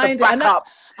behind it.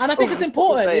 And I think it's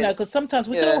important, you know, because sometimes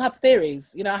we can all have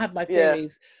theories. You know, I have my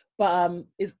theories, but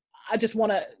I just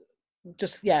want to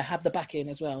have the backing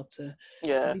as well to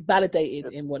be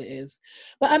validated in what it is.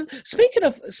 But speaking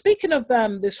of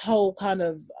this whole kind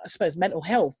of, I suppose, mental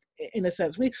health in a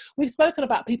sense, we've spoken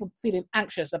about people feeling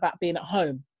anxious about being at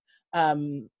home,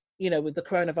 you know, with the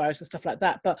coronavirus and stuff like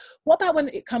that. But what about when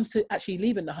it comes to actually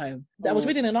leaving the home? I was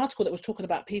reading an article that was talking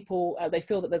about people, they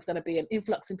feel that there's going to be an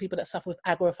influx in people that suffer with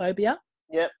agoraphobia.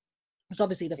 Yep. It's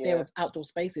obviously the fear of outdoor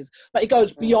spaces, but it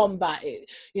goes beyond that.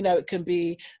 It can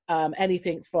be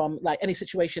anything from like any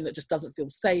situation that just doesn't feel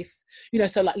safe. You know,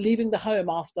 so like leaving the home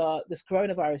after this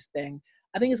coronavirus thing,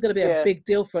 I think it's going to be a big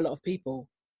deal for a lot of people.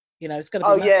 You know, it's going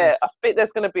to be massive. I think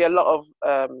there's going to be a lot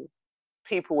of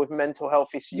people with mental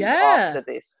health issues after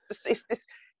this.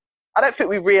 I don't think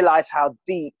we realise how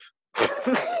deep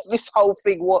this whole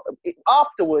thing was.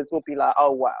 Afterwards, we'll be like,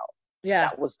 oh wow,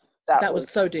 that was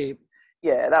so deep.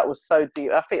 Yeah, that was so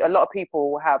deep. I think a lot of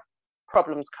people have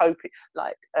problems coping.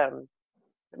 Like, let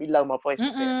me lower my voice a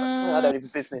bit. I don't even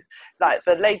business. Like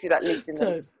the lady that lives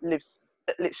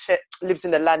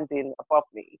in the landing above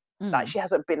me. Like she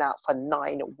hasn't been out for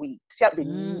 9 weeks. She hasn't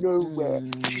been nowhere.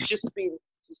 She's just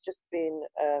been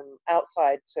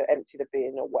outside to empty the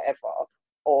bin or whatever.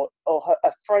 Or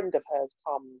a friend of hers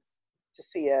comes to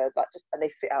see her, and they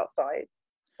sit outside.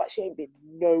 But she ain't been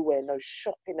nowhere, no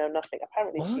shopping, no nothing.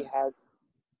 Apparently she has.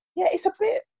 Yeah, it's a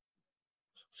bit.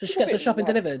 So she gets her shopping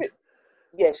delivered?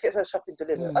 Yeah, she gets her shopping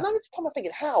delivered. And every time I'm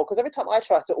thinking, how? Because every time I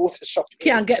try to order shopping.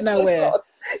 Can't get nowhere.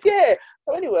 Yeah.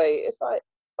 So anyway, it's like,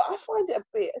 but I find it a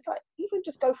bit, it's like, even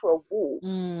just go for a walk.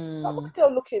 Like, what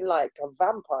girl looking like a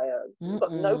vampire?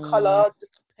 Got no colour.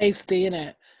 Just pasty,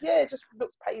 innit? Yeah, it just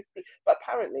looks pasty. But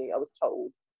apparently I was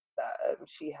told that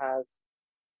she has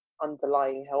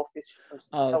underlying health issues,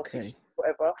 health issues,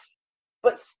 whatever.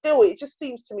 But still, it just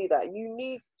seems to me that you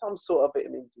need some sort of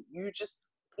vitamin D. You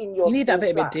need that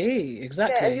vitamin D,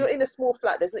 exactly. Yeah, and you're in a small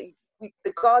flat.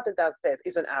 the garden downstairs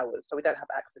isn't ours, so we don't have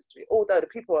access to it. Although the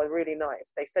people are really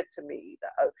nice. They said to me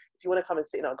that, oh, if you want to come and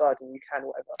sit in our garden, you can,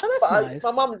 whatever. Oh, that's nice.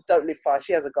 My mum don't live far.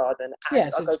 She has a garden,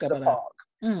 and so I go to the park.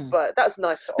 But that's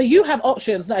nice to offer. But you have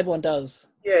options. Not everyone does.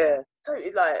 Yeah. So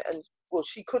well,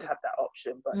 she could have that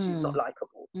option, but she's not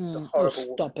likable. She's a horrible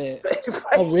woman. Stop it.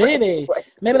 Oh, really?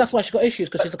 Maybe that's why she got issues,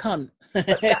 because she's a cunt.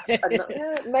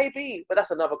 Maybe. But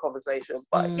that's another conversation.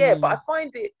 But yeah, but I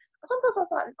find it, sometimes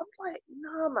I'm like,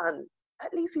 nah, man.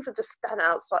 At least even just stand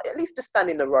outside. At least just stand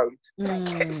in the road.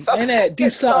 Innit? Do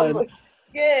something.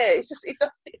 Yeah,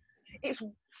 it's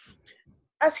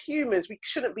as humans, we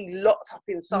shouldn't be locked up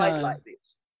inside like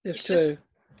this. It's true.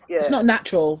 It's not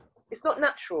natural. It's not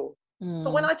natural.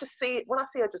 So when I see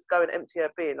her just go and empty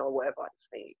her bin or whatever, I just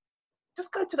think,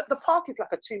 just go to the park is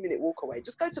like a 2-minute walk away.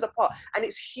 Just go to the park, and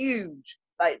it's huge.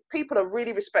 Like, people are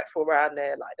really respectful around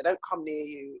there. Like, they don't come near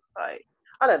you. Like,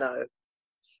 I don't know.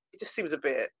 It just seems a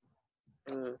bit.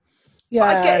 Yeah,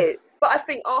 but I get it. But I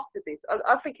think after this,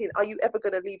 I'm thinking, are you ever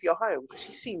going to leave your home? Because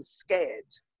she seems scared.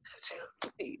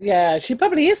 Yeah, she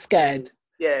probably is scared.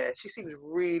 Yeah, she seems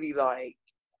really like.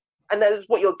 And that's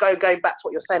what you're going back to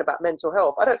what you're saying about mental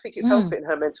health. I don't think it's helping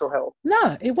her mental health.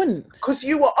 No, it wouldn't. Because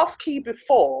you were off key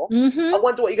before. I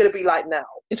wonder what you're going to be like now.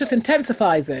 It just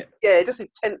intensifies it. Yeah, it just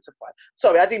intensifies.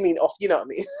 Sorry, I didn't mean off. You know what I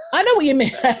mean? I know what you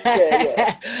mean.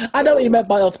 I know what you meant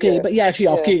by off key, but yeah, she's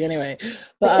off key anyway.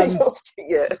 But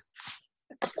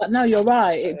but no, you're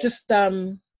right. It just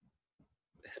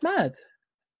it's mad.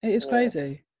 It is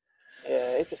crazy.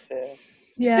 Yeah, it's just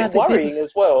yeah, it's worrying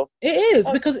as well. It is,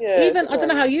 because even I don't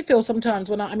know how you feel sometimes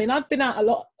when I've been out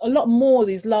a lot more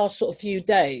these last sort of few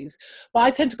days, but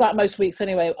I tend to go out most weeks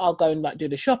anyway. I'll go and like do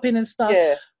the shopping and stuff.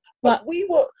 Yeah, but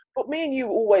but me and you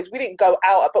we didn't go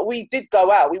out, but we did go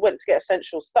out. We went to get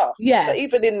essential stuff. Yeah. So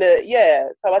even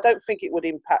so I don't think it would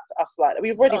impact us like that.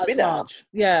 We've already been out.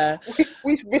 Yeah.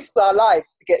 We've risked our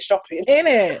lives to get shopping. In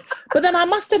it. But then I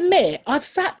must admit, I've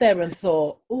sat there and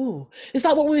thought, ooh, it's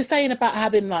like what we were saying about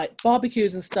having like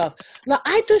barbecues and stuff. Like,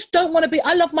 I just don't want to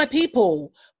I love my people,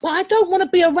 but I don't want to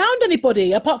be around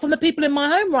anybody apart from the people in my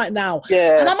home right now.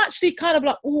 Yeah. And I'm actually kind of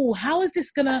like, ooh, how is this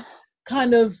going to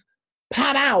kind of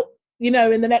pan out? In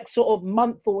the next sort of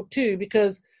month or two,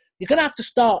 because you're going to have to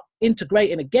start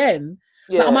integrating again.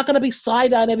 Yeah. Like, am I going to be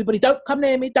side-eyeing everybody? Don't come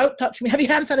near me. Don't touch me. Have you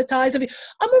hand sanitized?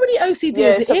 I'm already OCD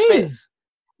as it is.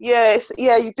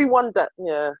 You do wonder.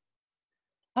 Yeah.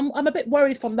 I'm a bit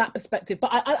worried from that perspective,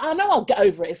 but I know I'll get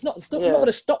over it. It's not going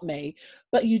to stop me,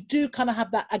 but you do kind of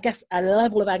have that, I guess, a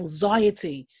level of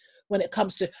anxiety when it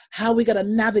comes to how we're going to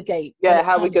navigate. Yeah,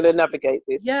 how we're going to navigate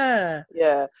this. Yeah.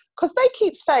 Yeah. Because they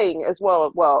keep saying as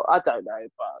well, I don't know,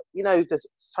 but, there's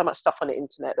so much stuff on the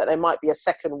internet that there might be a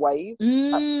second wave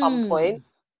at some point.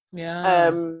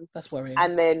 Yeah. That's worrying.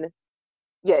 And then,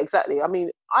 yeah, exactly. I mean,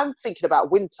 I'm thinking about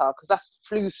winter because that's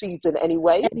flu season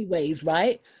anyway. Anyways,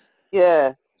 right?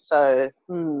 Yeah. So,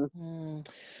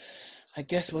 I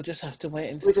guess we'll just have to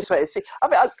wait and see. We'll just wait and see. I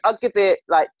mean, I'll give it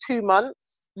like 2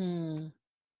 months.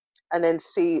 And then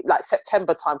see like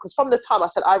September time, because from the time I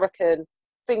said I reckon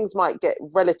things might get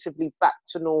relatively back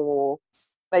to normal,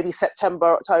 maybe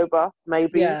September, October,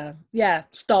 maybe.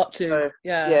 Start to. So,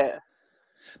 yeah.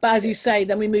 But as you say,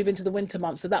 then we move into the winter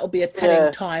months, so that will be a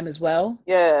telling time as well.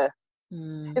 Yeah.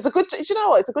 It's a good. You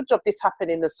know what? It's a good job this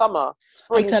happened in the summer,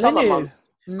 summer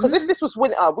months. Because if this was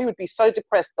winter, we would be so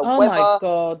depressed. The weather, my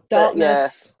God,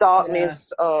 darkness.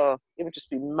 Darkness. Yeah. Oh, it would just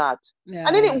be mad. Yeah.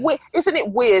 And isn't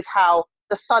it weird how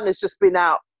the sun has just been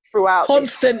out throughout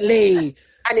constantly,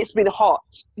 and it's been hot.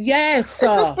 Yes, it's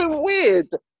just been weird.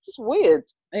 It's weird.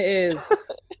 It is.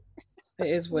 It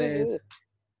is weird.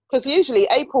 Because usually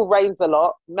April rains a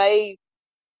lot. May,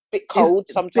 bit cold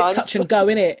sometimes. Bit touch and go,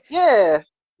 innit? Yeah.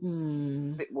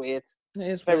 A bit weird. It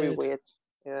is very weird.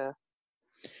 Yeah.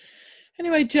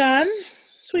 Anyway, Jan,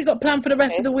 so what you got planned for the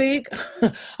rest of the week?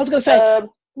 I was going to say.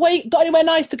 Wait, got anywhere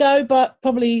nice to go? But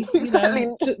probably,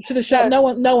 to the show. No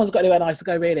one's got anywhere nice to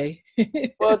go, really.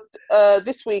 Well,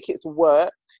 this week it's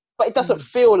work, but it doesn't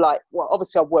feel like. Well,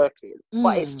 obviously I'm working,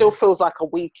 but it still feels like a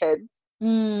weekend.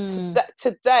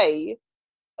 Today,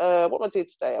 what am I doing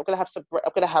today? I'm gonna have some.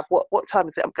 I'm gonna have what time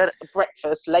is it? I'm gonna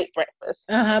breakfast, late breakfast.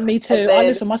 Me too.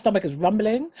 Listen, my stomach is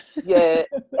rumbling. Yeah,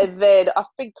 and then I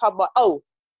think I'm like,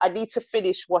 I need to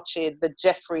finish watching the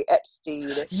Jeffrey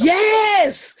Epstein.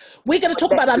 Yes! We're going to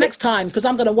talk about that next time, because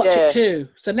I'm going to watch it too.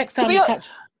 So next time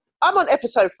I'm on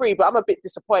episode 3, but I'm a bit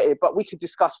disappointed, but we could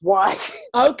discuss why.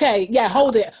 Okay, yeah,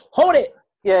 hold it.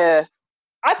 Yeah.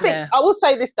 I think, I will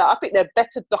say this though, I think they're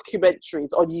better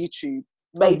documentaries on YouTube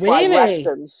made by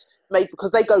Ragdens,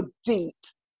 because they go deep.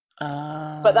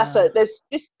 But there's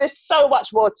so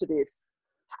much more to this.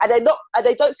 and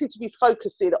they don't seem to be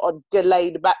focusing on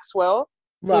Ghislaine Maxwell,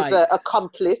 who's an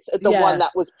accomplice, the one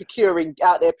that was procuring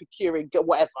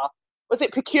whatever. Was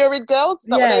it procuring girls?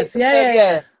 Yes,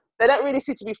 yeah. They don't really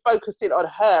seem to be focusing on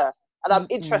her, and I'm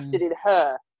interested in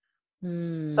her.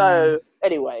 So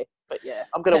anyway, but yeah,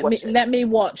 I'm gonna watch it. Let me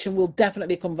watch, and we'll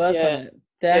definitely converse on it.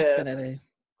 Definitely.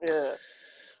 Yeah.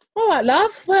 All right,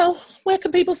 love. Well, where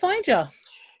can people find you?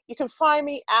 You can find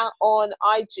me out on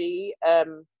IG,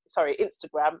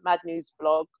 Instagram, Mad News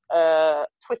Blog,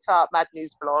 Twitter, Mad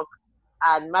News Blog,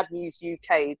 and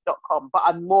madnewsuk.com. But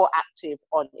I'm more active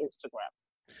on Instagram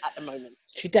at the moment.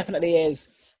 She definitely is.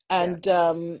 And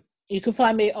you can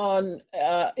find me on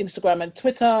Instagram and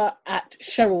Twitter at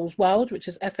Cheryl's World, which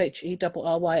is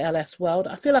SHERRYLS World.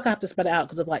 I feel like I have to spell it out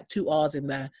because of like 2 R's in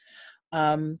there.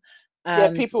 And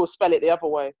people will spell it the other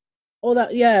way. All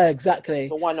that, yeah, exactly.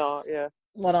 The 1 R, yeah.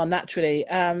 1 R naturally.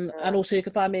 And also you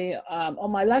can find me on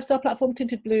my lifestyle platform,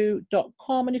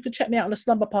 tintedblue.com, and you can check me out on a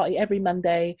slumber party every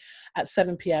Monday at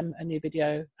 7 p.m. A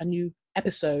new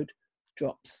episode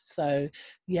drops. So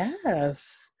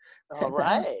yes. All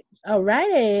right.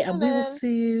 And we will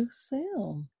see you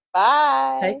soon.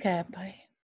 Bye. Take care. Bye.